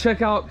 Let's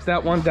check out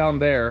that one down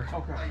there.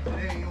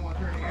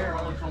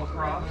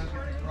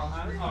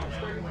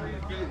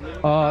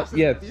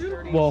 Yeah.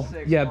 Well,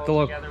 yeah.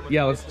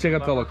 Let's check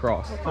out the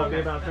lacrosse.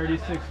 Okay, about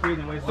 36 feet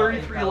and weighs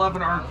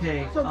 3311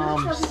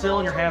 RK. Still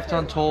in your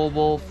half-ton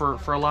towable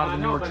for a lot of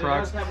the newer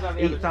trucks.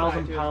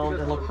 8,000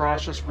 pounds, and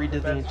lacrosse just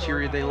redid the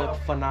interior. They look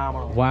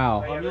phenomenal.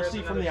 Wow. You'll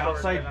see from the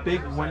outside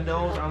big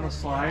windows on the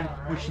slide,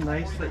 which is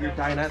nice that your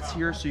dinette's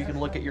here, so you can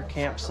look at your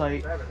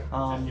campsite.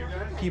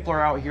 People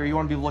are out here. You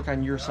want to be looking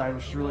on your side,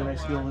 which is really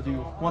nice to be able to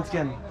do. Once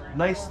again,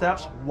 nice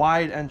steps,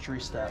 wide entry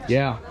steps.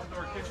 Yeah.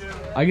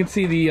 I can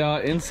see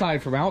the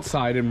inside from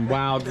outside, and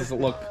wow, does it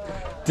look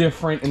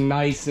different and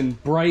nice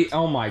and bright.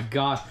 Oh my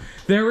gosh.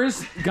 There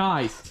is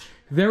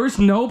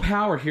no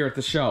power here at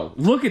the show.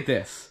 Look at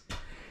this.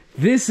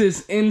 This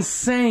is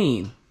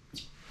insane.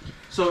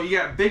 So you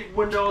got big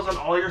windows on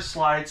all your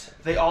slides.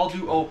 They all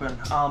do open.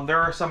 There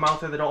are some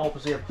out there that don't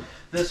open, so you have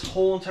this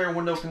whole entire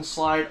window can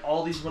slide.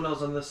 All these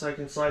windows on this side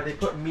can slide. They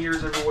put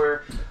mirrors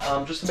everywhere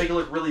just to make it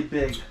look really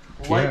big.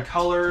 Light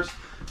colors,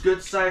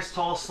 good size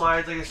tall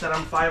slides. Like I said,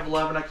 I'm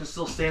 5'11". I can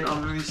still stand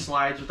under these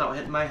slides without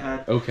hitting my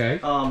head. Okay.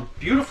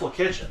 Beautiful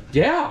kitchen.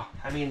 Yeah.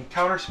 I mean,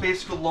 counter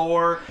space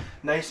galore,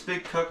 nice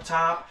big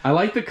cooktop. I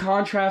like the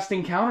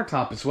contrasting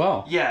countertop as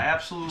well. Yeah,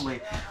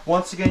 absolutely.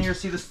 Once again, you'll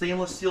see the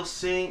stainless steel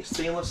sink,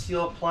 stainless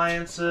steel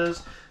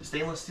appliances,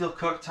 stainless steel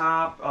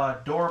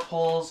cooktop, door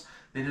pulls.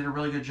 They did a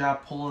really good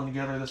job pulling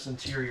together this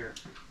interior.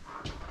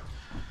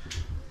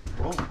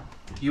 Whoa.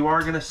 You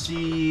are going to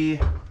see...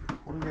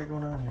 What do we got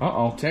going on here?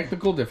 Uh-oh,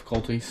 technical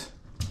difficulties.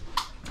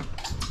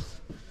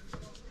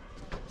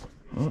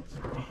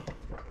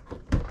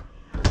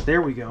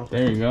 There we go.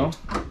 There you go.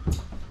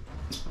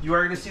 You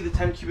are going to see the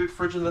 10 cubic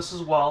fridge in this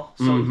as well.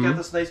 So you got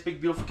this nice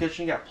big beautiful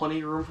kitchen. You got plenty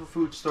of room for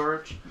food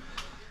storage.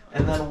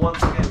 And then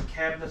once again,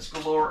 cabinets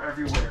galore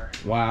everywhere.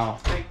 Wow.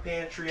 Big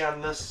pantry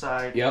on this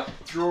side. Yep.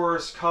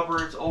 Drawers,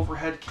 cupboards,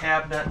 overhead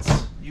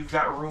cabinets. You've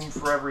got room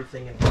for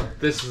everything in here.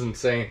 This is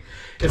insane.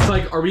 It's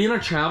like, are we in a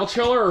travel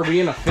trailer or are we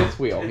in a fifth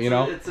wheel, you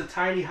know? It's a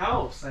tiny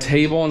house.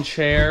 Table and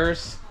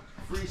chairs.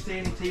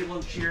 Freestanding table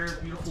and chairs,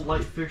 beautiful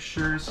light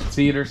fixtures.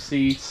 Theater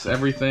seats,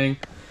 everything.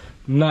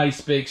 Nice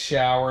big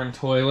shower and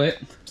toilet.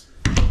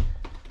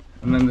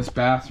 And then this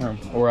bathroom,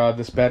 or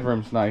this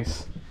bedroom's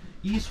nice.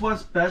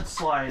 East-west bed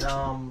slide.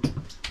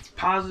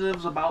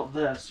 Positives about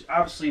this.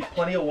 Obviously,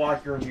 plenty of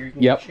walking room here. You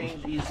can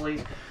change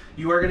easily.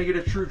 You are going to get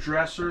a true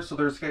dresser, so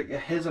there's a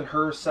his and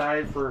her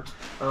side for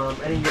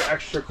any of your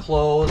extra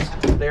clothes.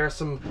 There are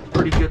some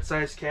pretty good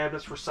sized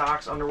cabinets for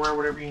socks, underwear,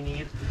 whatever you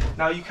need.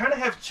 Now, you kind of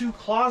have two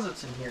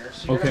closets in here.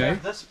 So you're going to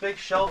have this big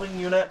shelving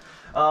unit.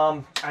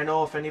 I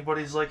know if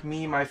anybody's like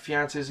me, my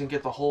fiance's going to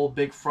get the whole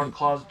big front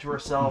closet to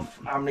herself.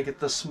 I'm going to get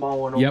this small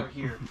one over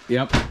here.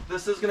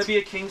 This is going to be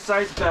a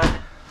king-size bed.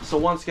 So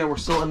once again, we're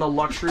still in the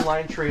luxury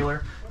line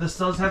trailer. This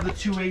does have the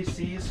 2 ACs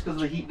because of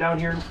the heat down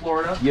here in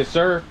Florida. Yes,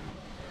 sir.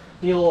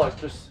 You look,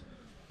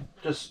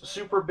 just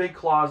super big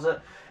closet.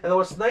 And then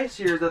what's nice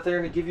here is that they're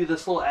going to give you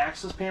this little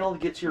access panel to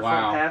get to your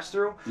front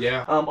pass-through.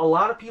 Yeah. A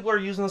lot of people are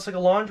using this like a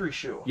laundry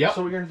chute. Yep.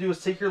 So what you're going to do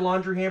is take your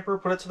laundry hamper,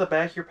 put it to the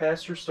back of your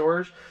pass-through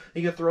storage.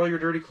 You can throw your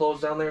dirty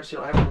clothes down there so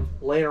you don't have them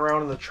laying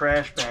around in the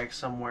trash bag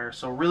somewhere.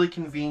 So really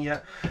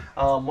convenient.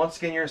 Once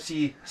again, you're going to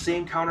see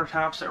same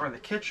countertops that were in the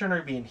kitchen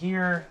are being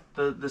here.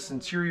 This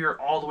interior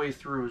all the way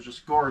through is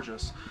just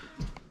gorgeous.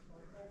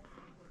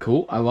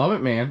 Cool. I love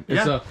it, man.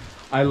 It's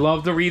I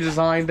love the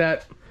redesign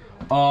that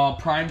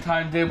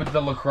Primetime did with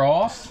the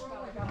lacrosse.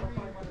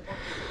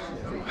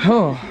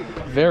 Oh,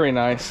 very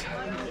nice.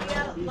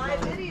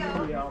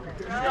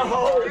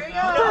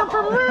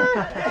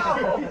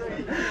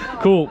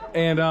 Cool.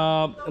 And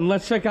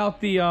let's check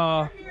out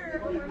the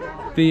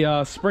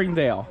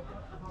Springdale.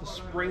 The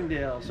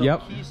Springdale. So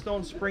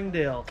Keystone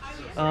Springdale.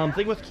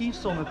 Thing with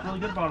Keystone that's really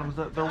good about them is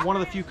that they're one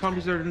of the few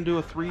companies that are going to do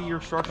a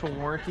 3-year structural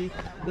warranty.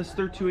 This is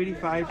their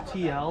 285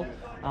 TL.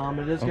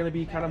 It is going to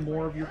be kind of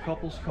more of your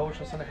couple's coach.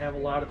 It's going to have a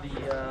lot of the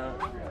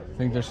I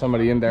think there's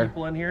somebody in there.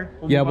 People in here.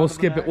 We'll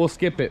skip it. We'll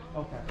skip it.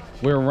 Okay.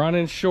 We're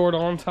running short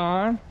on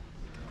time.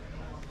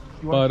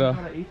 You want But to talk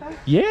about Apex?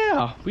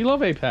 yeah, we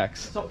love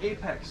Apex. So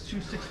Apex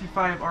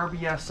 265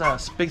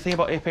 RBSS. Big thing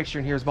about Apex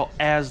in here is about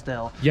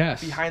Asdel.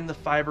 Yes. Behind the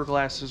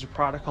fiberglass is a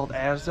product called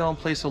Asdel in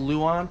place of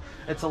Luan.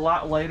 It's a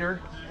lot lighter,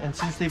 and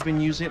since they've been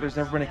using it, there's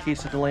never been a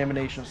case of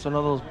delamination. So none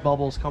of those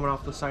bubbles coming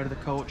off the side of the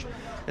coach.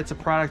 It's a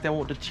product that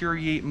won't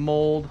deteriorate,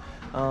 mold,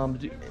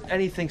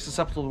 anything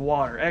susceptible to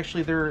water.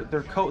 Actually,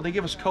 they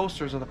give us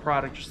coasters of the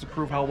product just to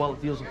prove how well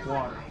it deals with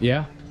water.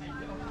 Yeah.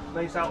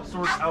 Nice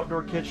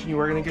outdoor kitchen. You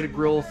are going to get a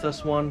grill with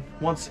this one.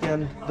 Once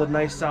again, the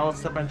nice solid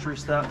step entry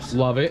steps.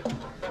 Love it.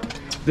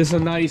 This is a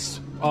nice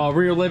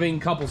rear living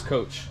couples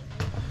coach.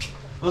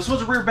 This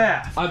was a rear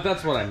bath.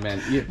 That's what I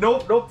meant. No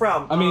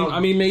problem. I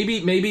mean,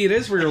 maybe it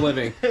is rear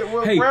living. Hey,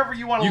 wherever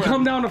you want to live. You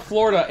come down to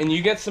Florida and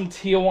you get some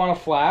Tijuana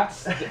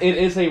flats. It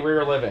is a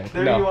rear living.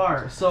 There you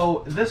are.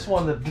 So this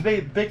one, the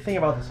big thing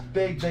about this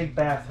big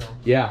bathroom.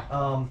 Yeah.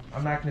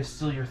 I'm not going to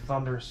steal your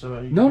thunder,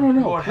 so you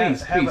no.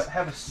 Please,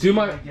 have a seat, do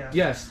my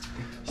yes.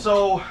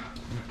 So,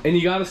 and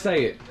you got to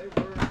say it.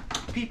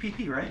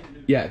 PPP, right?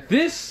 Yeah.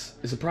 This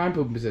is a prime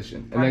pooping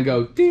position, and then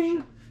go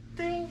ding,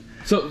 ding.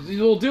 So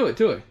we'll do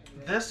it.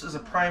 This is a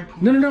prime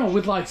poop. No,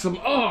 with like some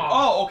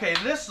Oh, okay.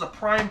 This is a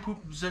prime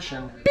poop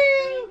position.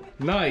 Bing!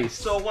 Nice.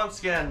 So once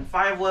again,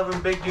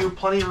 5'11", big dude,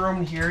 plenty of room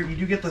in here. You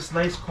do get this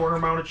nice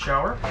corner-mounted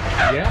shower.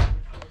 Yeah.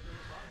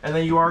 And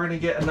then you are going to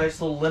get a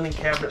nice little linen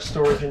cabinet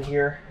storage in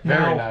here.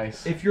 Very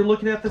nice. If you're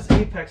looking at this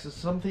Apex as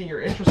something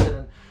you're interested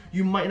in,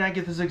 you might not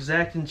get this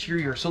exact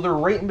interior. So they're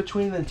right in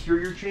between the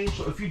interior change.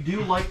 So if you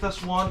do like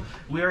this one,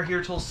 we are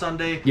here till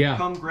Sunday. Yeah.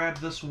 Come grab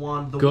this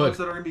one. The ones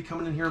that are going to be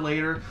coming in here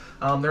later,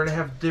 they're going to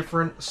have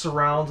different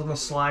surrounds on the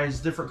slides,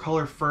 different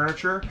color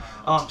furniture.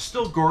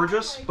 Still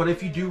gorgeous, but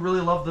if you do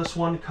really love this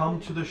one, come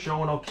to the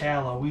show in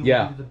Ocala. We will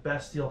give you the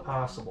best deal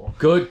possible.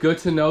 Good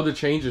to know the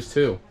changes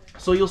too.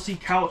 So you'll see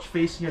couch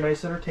facing your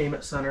nice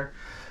entertainment center.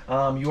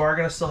 You are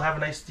going to still have a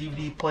nice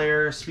DVD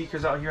player,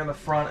 speakers out here in the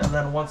front, and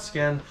then once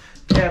again,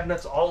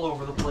 cabinets all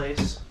over the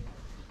place.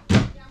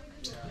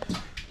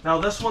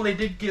 Now this one, they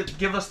did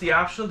give us the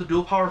option of the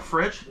dual power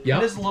fridge.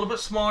 It is a little bit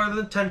smaller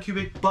than 10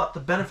 cubic, but the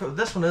benefit of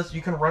this one is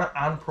you can run it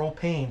on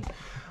propane.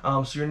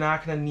 So you're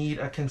not going to need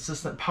a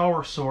consistent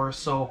power source.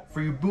 So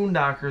for you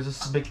boondockers,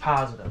 this is a big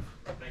positive.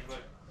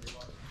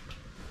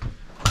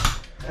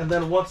 And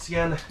then once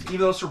again, even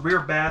though it's a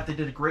rear bath, they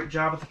did a great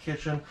job with the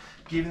kitchen,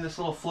 giving this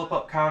little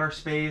flip-up counter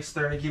space.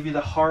 They're going to give you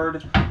the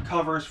hard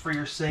covers for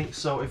your sink.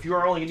 So if you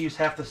are only going to use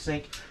half the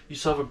sink, you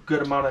still have a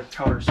good amount of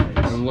counter space.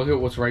 And look at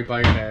what's right by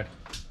your dad.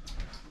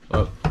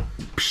 Look.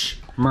 Psh,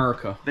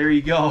 America. There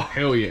you go.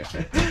 Hell yeah.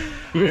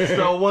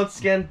 So once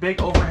again,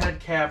 big overhead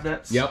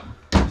cabinets. Yep.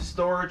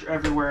 Storage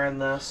everywhere in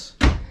this.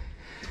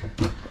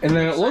 And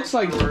then it looks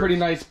like it's a pretty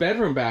nice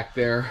bedroom back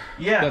there.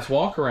 Yeah. That's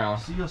walk around.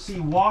 So you'll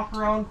see walk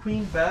around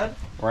queen bed.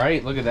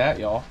 Right, look at that,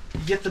 y'all. You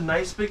get the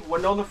nice big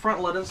window in the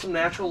front, let in some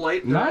natural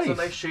light. There's a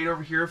nice shade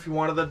over here if you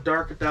wanted to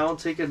dark it down,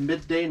 take a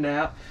midday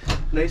nap.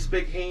 Nice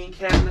big hanging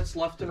cabinets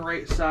left and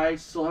right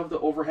side. Still have the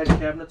overhead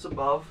cabinets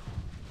above.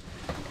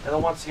 And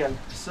then once again,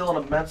 still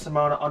an immense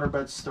amount of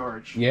underbed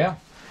storage. Yeah.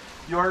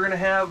 You are going to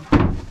have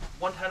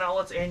 110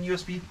 outlets and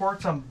USB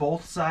ports on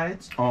both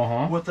sides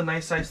with a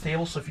nice size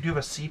table. So if you do have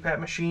a CPAP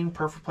machine,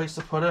 perfect place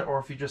to put it. Or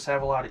if you just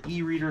have a lot of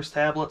e-readers,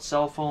 tablets,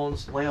 cell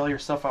phones, lay all your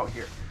stuff out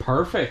here.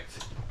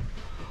 Perfect.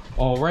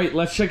 All right,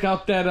 let's check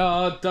out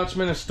that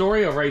Dutchman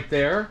Astoria right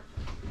there.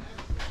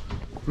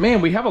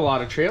 Man, we have a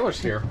lot of trailers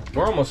here.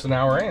 We're almost an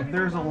hour in.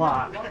 There's a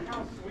lot.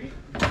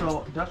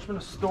 So Dutchman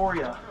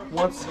Astoria,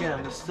 once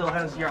again, this still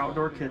has your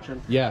outdoor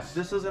kitchen. Yes.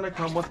 This is going to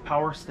come with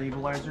power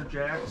stabilizer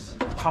jacks,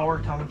 power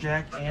tongue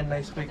jack, and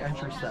nice big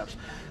entry steps.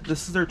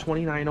 This is their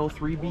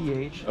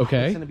 2903BH.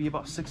 Okay. It's going to be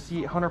about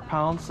 6,800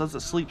 pounds. Says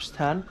it sleeps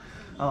 10.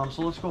 So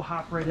let's go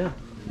hop right in.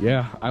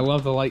 Yeah, I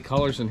love the light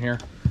colors in here.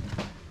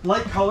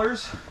 Light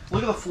colors.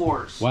 Look at the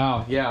floors.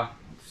 Wow, yeah.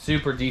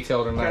 Super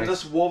detailed and nice. Got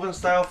this woven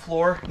style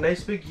floor.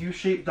 Nice big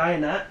U-shaped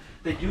dinette.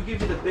 They do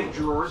give you the big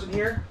drawers in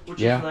here,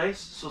 which is nice,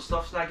 so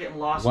stuff's not getting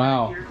lost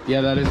back here. Yeah,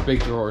 that is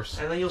big drawers.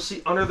 And then you'll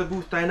see under the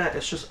booth dinette,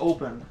 it's just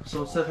open.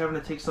 So instead of having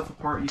to take stuff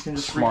apart, you can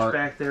just reach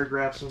back there,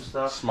 grab some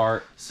stuff.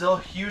 Smart. Still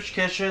a huge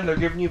kitchen. They're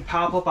giving you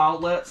pop-up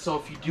outlets, so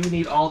if you do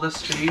need all this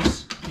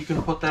space, you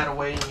can put that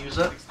away and use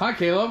it. Hi,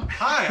 Caleb.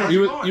 Hi, how's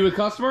you it going? You with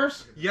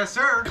customers? Yes,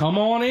 sir. Come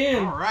on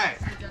in. All right.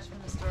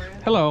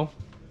 Hello.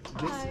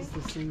 Hi. I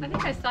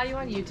think I saw you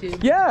on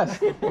YouTube. Yes.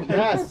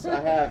 Yes, I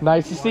have.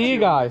 Nice to see you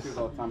guys.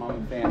 I'm a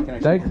fan. Can I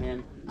Thank shake your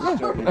hand? Just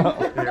joking.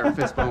 Here,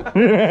 fist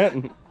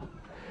bump.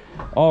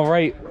 All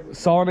right,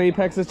 Solid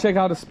Apex. Let's check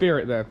out the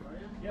Spirit then.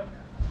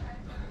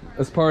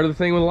 That's part of the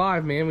thing with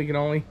live, man. We can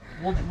only.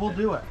 We'll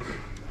do it.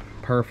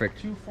 Perfect.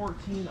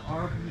 214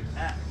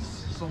 RBX.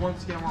 So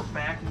once again, we're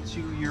back into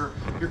your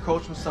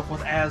coachman stuff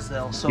with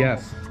Asdel. So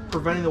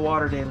preventing the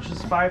water damage. This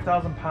is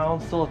 5,000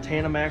 pounds, still a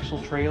tandem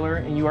axle trailer,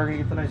 and you are going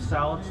to get the nice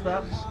solid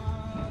steps.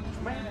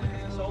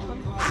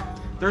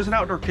 There's an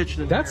outdoor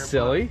kitchen in there. That's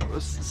silly.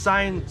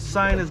 Sign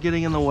is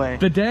getting in the way.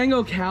 The dang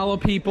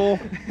Ocala people.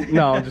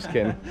 No, I'm just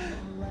kidding.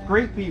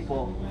 Great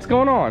people. What's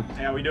going on?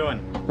 How we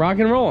doing? Rock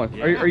and rolling.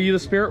 Yeah. Are you the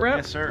Spirit rep?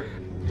 Yes, sir.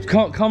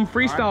 Come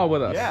freestyle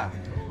with us. Yeah,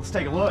 let's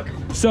take a look.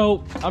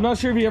 So, I'm not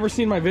sure if you ever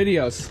seen my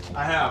videos.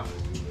 I have.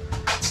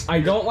 I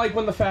don't like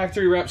when the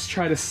factory reps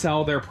try to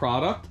sell their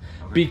product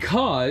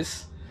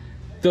because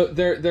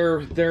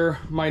they're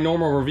my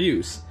normal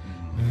reviews.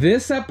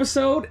 This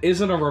episode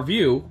isn't a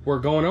review. We're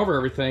going over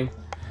everything.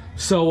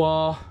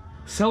 So,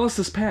 sell us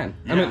this pen.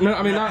 Yeah.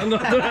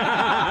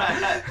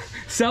 Not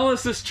sell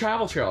us this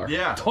travel trailer.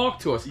 Yeah. Talk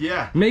to us.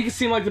 Yeah. Make it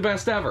seem like the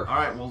best ever. All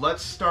right, well,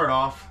 let's start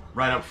off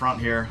right up front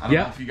here. I don't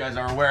know if you guys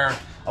are aware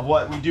of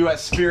what we do at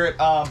Spirit,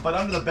 but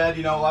under the bed,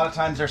 you know, a lot of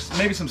times there's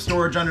maybe some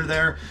storage under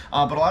there,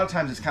 but a lot of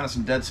times it's kind of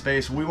some dead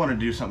space. We want to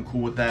do something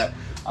cool with that.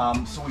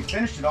 So we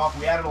finished it off.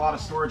 We added a lot of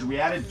storage. We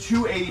added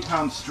 2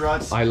 80-pound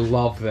struts. I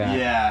love that.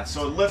 Yeah,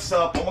 so it lifts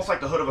up almost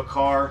like the hood of a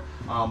car.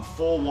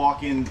 Full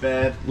walk-in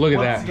bed. Look at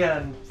that. Once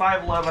again,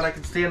 5'11", I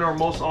can stand over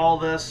most all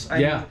this. I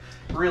mean,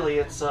 really,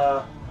 it's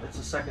a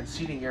second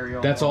seating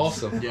area. That's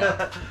almost. awesome.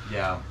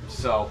 Yeah.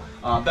 So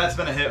that's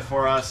been a hit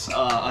for us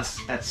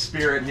at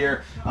Spirit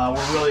here.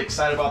 We're really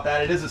excited about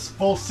that. It is a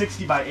full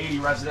 60 by 80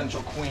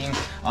 residential queen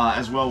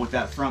as well with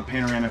that front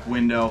panoramic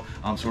window.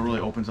 So it really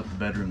opens up the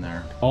bedroom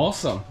there.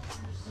 Awesome.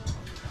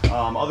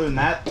 Other than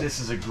that,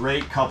 this is a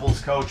great couples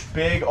coach.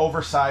 Big,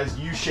 oversized,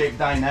 U-shaped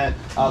dinette.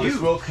 This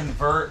will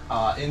convert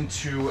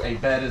into a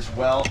bed as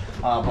well.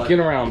 But get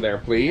around there,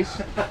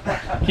 please.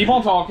 Keep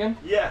on talking.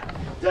 Yeah,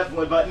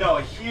 definitely. But no,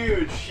 a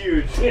huge,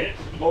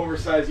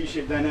 oversized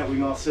U-shaped dinette. We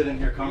can all sit in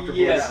here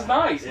comfortably. Yeah, this is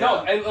nice. Yeah.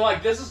 No, and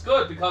like this is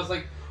good because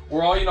like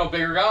we're all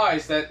bigger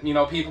guys that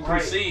people can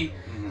see.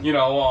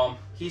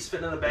 He's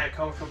fitting in the back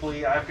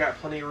comfortably. I've got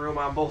plenty of room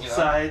on both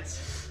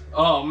sides.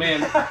 Oh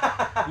man,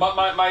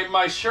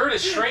 my shirt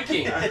is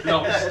shrinking.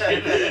 No,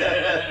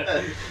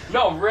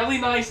 no, really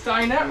nice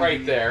dinette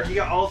right there. You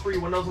got all 3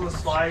 windows on the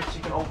slide, so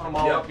you can open them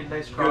all up, get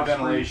nice cross. Good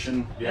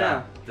ventilation.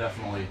 Yeah,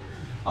 definitely.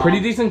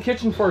 Pretty decent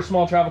kitchen for a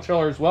small travel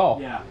trailer as well.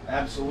 Yeah,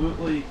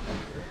 absolutely.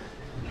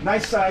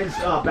 Nice sized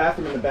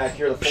bathroom in the back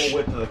here, the full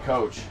width of the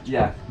coach.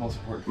 Yeah, most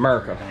important.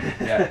 America.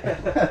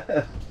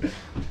 Yeah.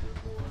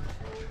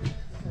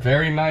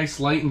 Very nice,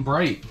 light and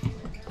bright.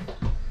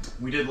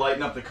 We did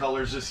lighten up the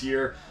colors this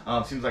year.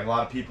 Seems like a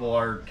lot of people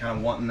are kind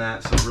of wanting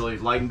that, so really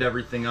lightened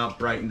everything up,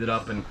 brightened it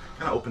up, and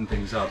kind of opened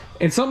things up.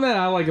 And something that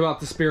I like about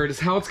the Spirit is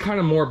how it's kind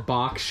of more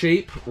box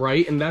shape,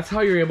 right? And that's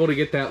how you're able to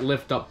get that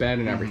lift up bed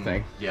and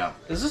everything. Yeah.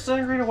 Is this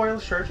integrated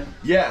wireless charging?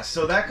 Yeah,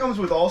 so that comes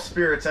with all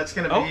Spirits. That's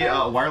going to be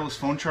a wireless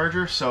phone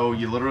charger. So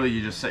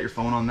you just set your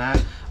phone on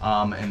that,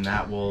 and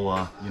that will,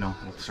 will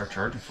start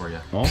charging for you.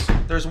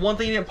 Awesome. There's one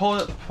thing you didn't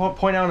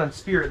point out on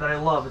Spirit that I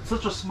love. It's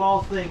such a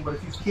small thing, but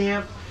if you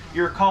camp,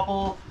 you're a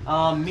couple.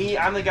 I'm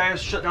the guy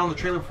who's shut down the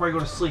trailer before I go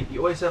to sleep. You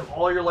always have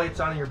all your lights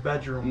on in your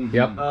bedroom.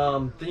 Yep.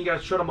 Then you gotta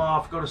shut them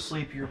off, go to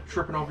sleep. You're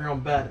tripping over your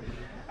own bed.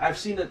 I've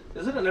seen it.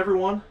 Is it in every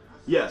one?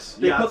 Yes.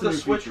 They put the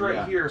switch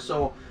right here.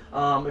 So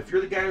if you're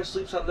the guy who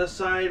sleeps on this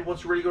side,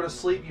 once you're ready to go to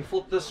sleep, you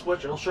flip this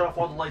switch. It'll shut off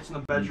all the lights in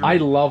the bedroom. I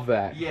love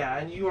that. Yeah,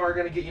 and you are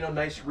gonna get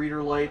nice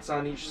reader lights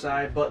on each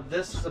side. But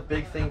this is a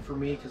big thing for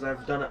me because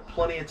I've done it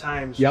plenty of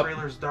times. Yep.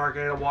 Trailer's dark.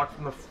 I gotta walk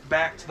from the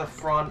back to the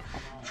front,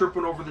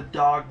 tripping over the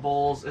dog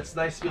bowls. It's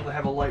nice to be able to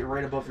have a light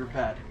right above your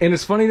bed. And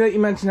it's funny that you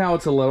mentioned how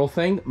it's a little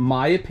thing.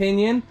 My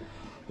opinion,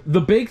 the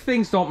big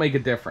things don't make a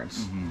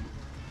difference.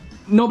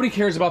 Nobody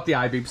cares about the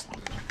I-beams.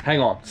 Hang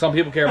on. Some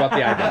people care about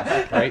the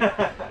I-beams,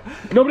 right?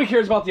 Nobody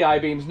cares about the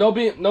I-beams.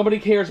 Nobody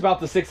cares about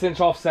the 6-inch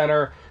off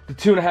center, the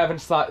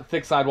 2.5-inch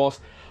thick sidewalls.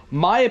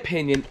 My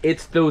opinion,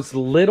 it's those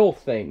little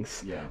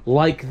things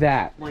like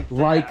that, like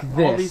this.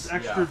 All these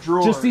extra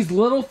drawers. Just these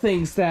little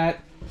things that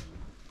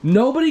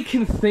nobody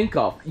can think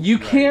of. You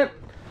can't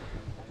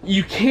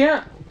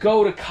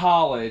go to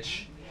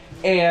college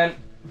and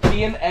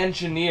be an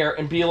engineer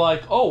and be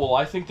like, oh, well,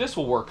 I think this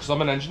will work because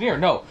I'm an engineer.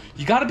 No,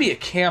 you got to be a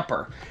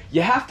camper.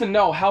 You have to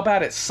know how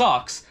bad it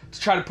sucks to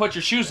try to put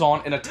your shoes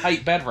on in a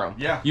tight bedroom.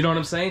 Yeah. You know what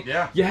I'm saying?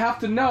 Yeah. You have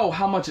to know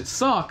how much it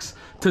sucks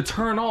to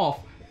turn off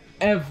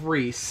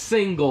every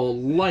single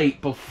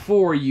light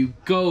before you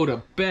go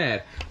to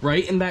bed,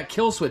 right? And that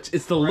kill switch,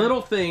 it's the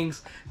little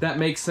things that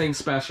makes things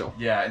special.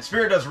 Yeah, and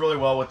Spirit does really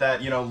well with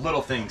that,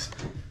 little things.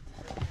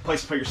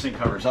 Place to put your sink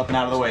covers up and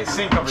out of the way.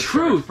 Sink covers.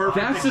 Truth.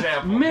 Perfect That's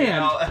example.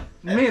 Man,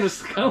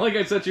 it's kind of like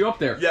I set you up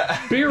there. Yeah.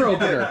 Beer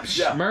opener.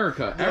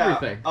 America.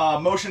 Everything.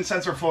 Motion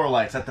sensor floor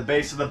lights at the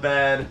base of the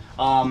bed.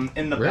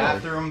 In the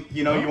bathroom,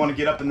 you want to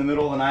get up in the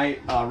middle of the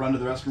night, run to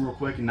the restroom real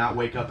quick, and not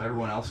wake up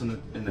everyone else in the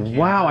camp.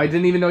 Wow, I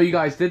didn't even know you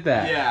guys did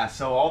that. Yeah.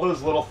 So all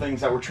those little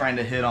things that we're trying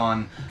to hit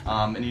on,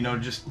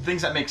 and just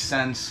things that make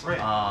sense,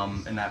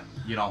 and that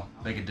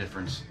make a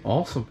difference.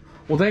 Awesome.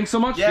 Well, thanks so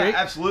much, Yeah, Jake.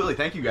 absolutely.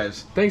 Thank you,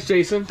 guys. Thanks,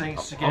 Jason.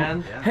 Thanks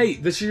again. Hey,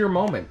 this is your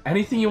moment.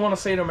 Anything you want to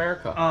say to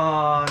America?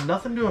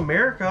 Nothing to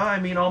America. I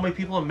mean, all my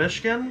people in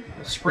Michigan.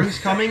 Spring's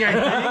coming,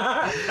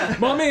 I think.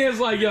 My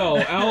man's like, yo,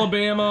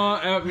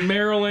 Alabama,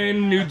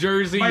 Maryland, New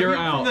Jersey, you're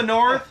out. From the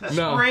north,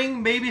 No.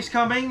 spring, baby's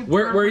coming.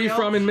 Where are you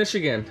from in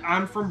Michigan?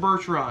 I'm from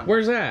Bertrand.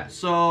 Where's that?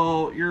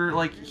 So you're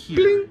like here.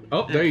 Bling.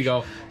 Oh, there you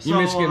go. You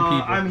Michigan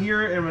people. I'm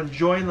here and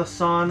enjoying the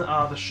sun.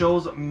 The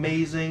show's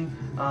amazing.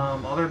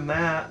 Other than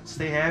that,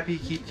 stay happy,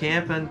 keep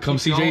camping. Come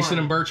keep see going. Jason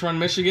in Birch Run,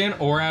 Michigan,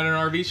 or at an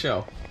RV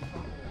show.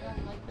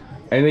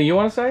 Anything you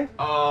want to say?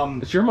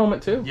 It's your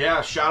moment too.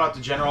 Yeah, shout out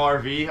to General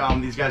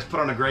RV. These guys put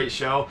on a great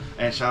show,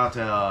 and shout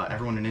out to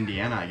everyone in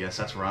Indiana. I guess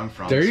that's where I'm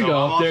from. There you go.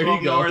 I'm also there you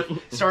up go. north,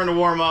 starting to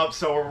warm up,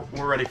 so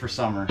we're ready for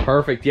summer.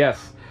 Perfect.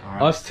 Yes.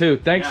 Right. Us too.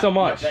 Thanks so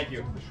much. Yeah, thank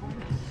you.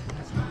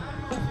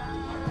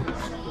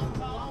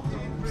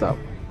 So,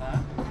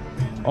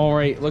 all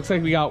right. Looks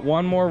like we got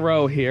one more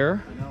row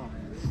here.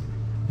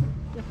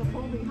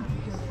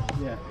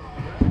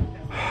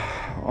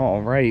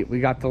 All right, we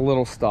got the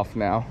little stuff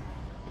now.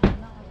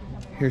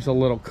 Here's a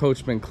little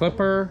Coachman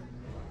Clipper,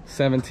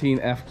 17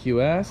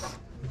 FQS.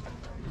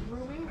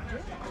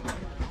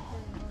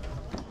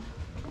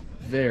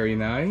 Very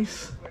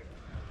nice.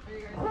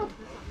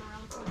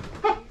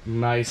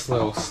 Nice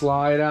little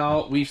slide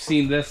out. We've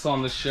seen this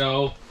on the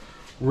show.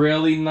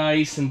 Really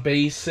nice and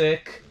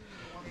basic,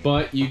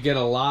 but you get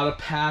a lot of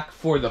pack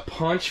for the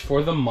punch,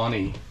 for the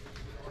money.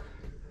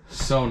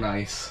 So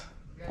nice.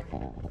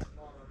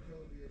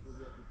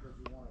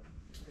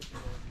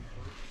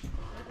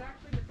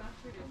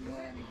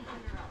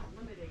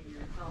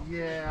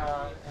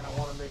 Yeah, and I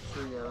want to make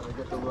sure, that I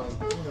get the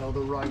right,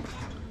 the right,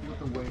 with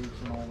the waves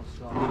and all the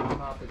stuff. I'm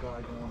not the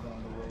guy going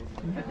down the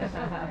road.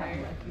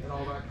 And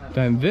all that kind of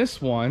Then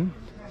this one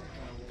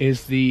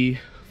is the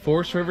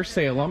Forest River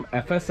Salem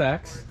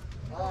FSX.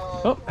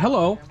 Oh,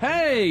 hello.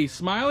 Hey,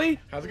 Smiley.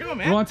 How's it going,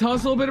 man? You want to tell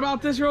us a little bit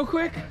about this real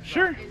quick?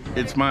 Sure.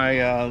 It's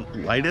my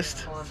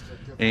lightest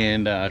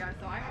and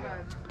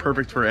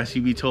perfect for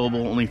SUV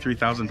towable, only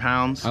 3,000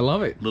 pounds. I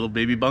love it. Little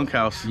baby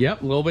bunkhouse.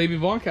 Yep, little baby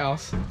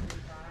bunkhouse.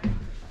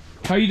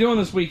 How you doing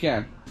this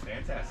weekend?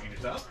 Fantastic.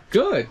 Yourself?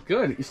 Good,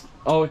 good.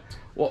 Oh,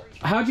 well,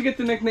 how'd you get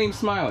the nickname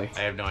Smiley?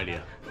 I have no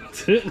idea.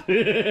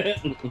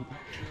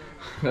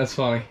 That's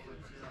funny.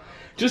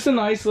 Just a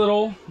nice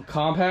little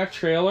compact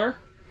trailer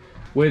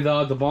with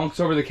the bunks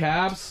over the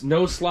cabs.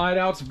 No slide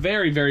outs.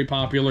 Very, very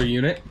popular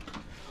unit.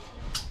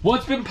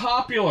 What's been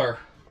popular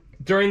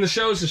during the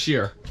shows this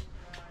year?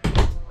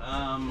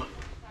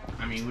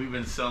 I mean, we've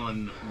been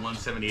selling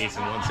 178s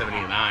and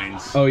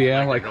 179s. Oh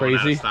yeah, like they're going out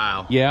of crazy.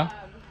 style. Yeah.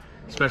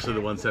 Especially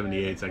the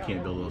 178s. I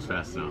can't build those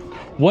fast enough.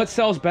 What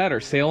sells better,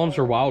 Salem's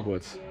or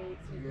Wildwoods?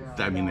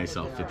 I mean, they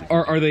sell 50/50.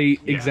 Are they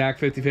exact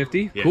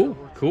 50/50? Yeah. Cool,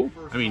 cool.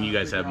 I mean, you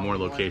guys have more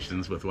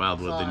locations with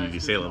Wildwood than you do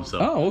Salem, so.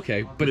 Oh,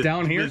 okay. But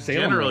down here, in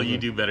Salem. general, you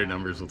do better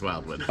numbers with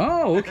Wildwood.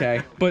 Oh,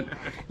 okay. But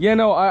yeah,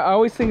 no, I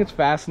always think it's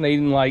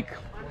fascinating, like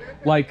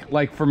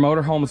for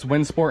motorhomes,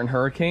 Windsport and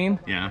Hurricane.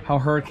 Yeah. How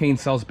Hurricane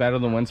sells better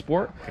than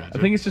Windsport. Gotcha.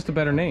 I think it's just a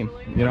better name,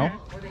 you know.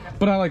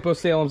 But I like both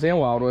Salem's and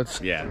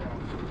Wildwoods. Yeah.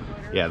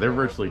 Yeah, they're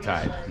virtually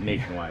tied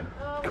nationwide.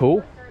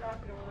 Cool.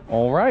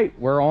 All right,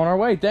 we're on our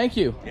way. Thank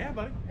you. Yeah,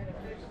 buddy.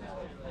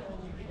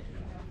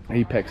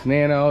 Apex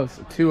Nano, it's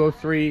a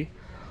 203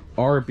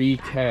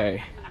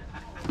 RBK.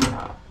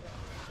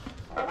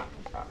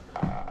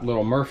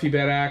 Little Murphy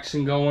bed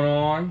action going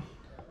on.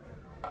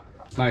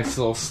 Nice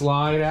little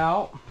slide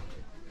out.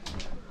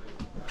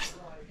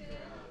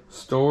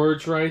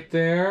 Storage right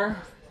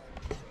there.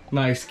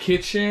 Nice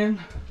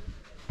kitchen.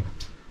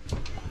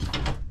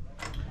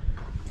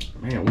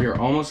 Man, we are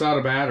almost out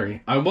of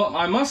battery. I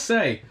must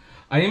say,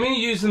 I am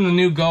using the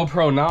new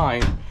GoPro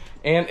 9,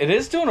 and it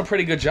is doing a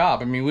pretty good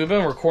job. I mean, we've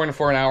been recording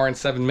for 1 hour and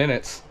 7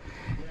 minutes,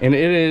 and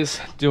it is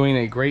doing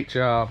a great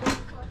job.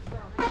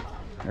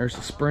 There's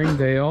the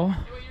Springdale.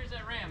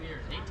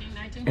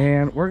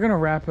 And we're gonna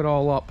wrap it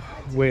all up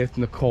with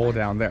Nicole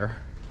down there.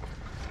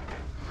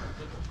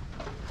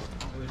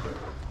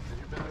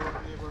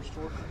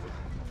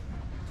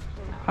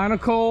 Hi,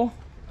 Nicole.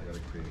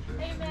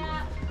 Hey,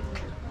 Matt.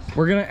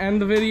 We're gonna end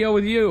the video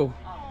with you.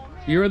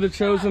 You're the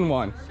chosen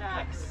one.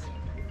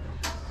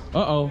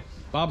 Uh-oh,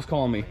 Bob's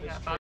calling me.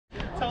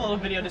 Tell a little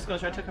video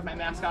disclosure. I took my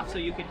mask off so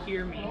you could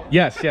hear me.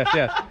 Yes, yes,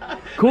 yes.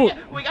 Cool.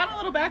 We got a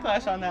little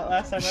backlash on that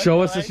last time.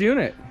 Show us this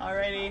unit.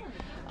 Alrighty.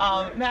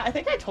 Matt, I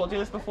think I told you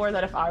this before,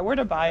 that if I were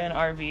to buy an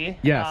RV,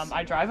 yes.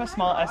 I drive a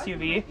small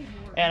SUV,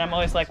 and I'm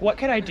always like, what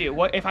could I do?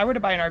 What if I were to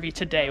buy an RV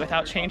today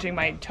without changing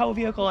my tow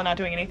vehicle and not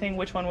doing anything,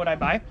 which one would I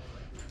buy?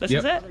 This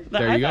is it. The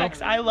there you Ibex.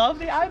 go. I love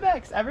the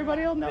Ibex.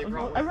 Everybody will know.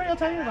 Everybody will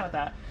tell you about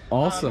that.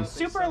 Awesome.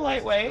 Super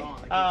lightweight,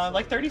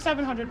 like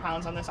 3,700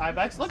 pounds on this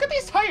Ibex. Look at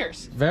these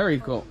tires. Very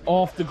cool.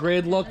 Off the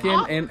grid looking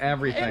and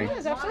everything. It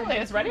is, absolutely.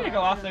 It's ready to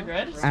go off the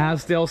grid.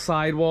 Asdale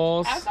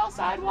sidewalls. Asdale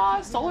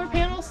sidewalls, solar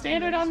panels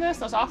standard on this.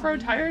 Those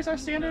off-road tires are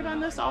standard on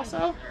this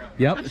also.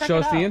 Yep, show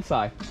us the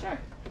inside. Sure.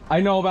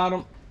 I know about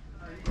them.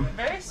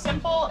 Very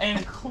simple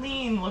and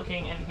clean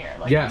looking in here.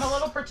 Like, yes. I'm a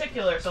little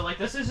particular, so like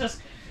this is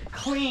just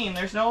clean.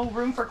 There's no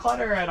room for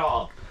clutter at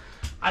all.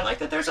 I like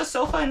that there's a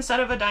sofa instead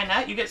of a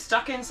dinette. You get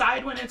stuck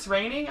inside when it's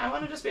raining. I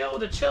want to just be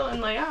able to chill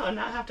and lay out and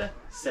not have to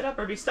sit up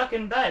or be stuck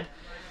in bed.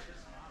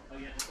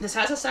 This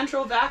has a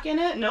central vac in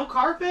it, no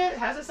carpet,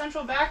 has a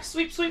central vac,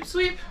 sweep, sweep,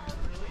 sweep.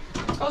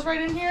 Goes right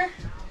in here.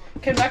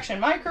 Convection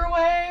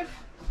microwave.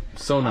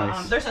 So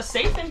nice. There's a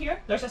safe in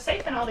here. There's a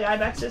safe in all the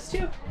Ibexes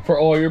too. For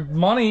all your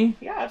money.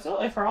 Yeah,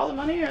 absolutely. For all the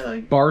money or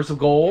the bars of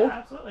gold. Yeah,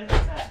 absolutely.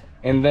 That's it.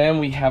 And then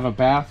we have a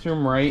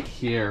bathroom right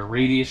here,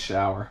 radius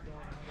shower.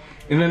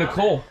 And then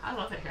Nicole, I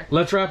love it here.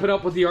 Let's wrap it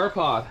up with the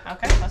R-Pod.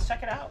 Okay, let's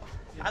check it out.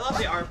 I love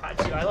the R-Pod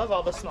too. I love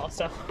all the small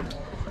stuff.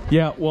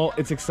 Yeah, well,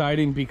 it's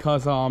exciting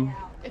because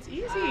it's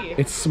easy.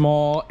 It's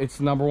small. It's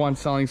 #1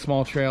 selling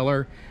small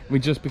trailer. We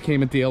just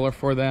became a dealer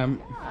for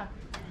them. Yeah.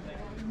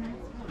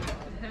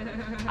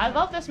 I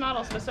love this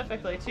model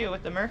specifically too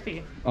with the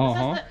Murphy.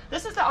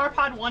 This is the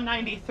R-Pod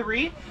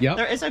 193. Yep.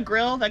 There is a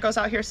grill that goes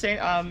out here.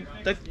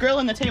 The grill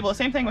and the table.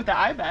 Same thing with the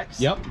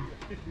Ibex. Yep.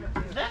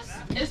 This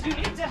is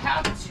unique to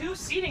have 2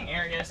 seating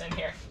areas in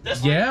here.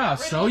 This yeah,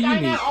 so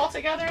unique. All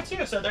together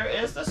too. So there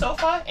is the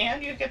sofa,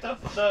 and you get the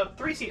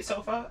 3-seat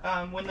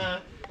sofa when the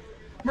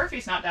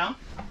Murphy's not down.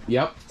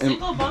 Yep.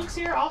 Single bunks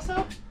here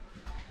also.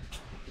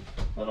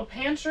 Little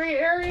pantry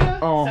area.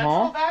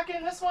 Central vac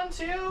in this one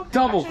too.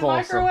 Double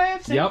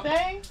microwave, same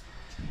thing.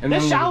 And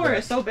this shower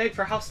is so big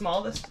for how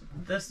small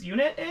this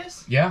unit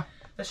is. Yeah.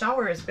 The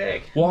shower is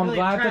big. Well, I'm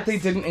glad that they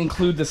didn't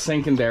include the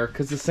sink in there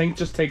because the sink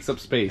just takes up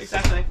space.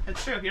 Exactly.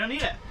 It's true. You don't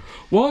need it.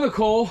 Well,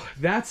 Nicole,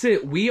 that's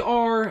it. We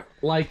are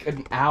like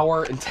an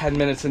hour and 10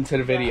 minutes into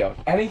the video.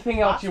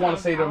 Anything else you want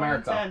to say to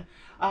America?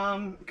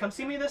 Come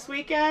see me this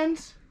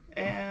weekend.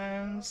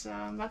 And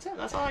that's it.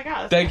 That's all I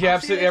got. Thank you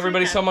absolutely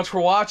everybody so much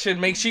for watching.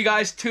 Make sure you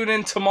guys tune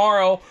in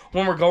tomorrow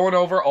when we're going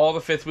over all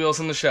the 5th wheels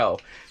in the show.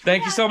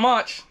 Thank you so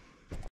much.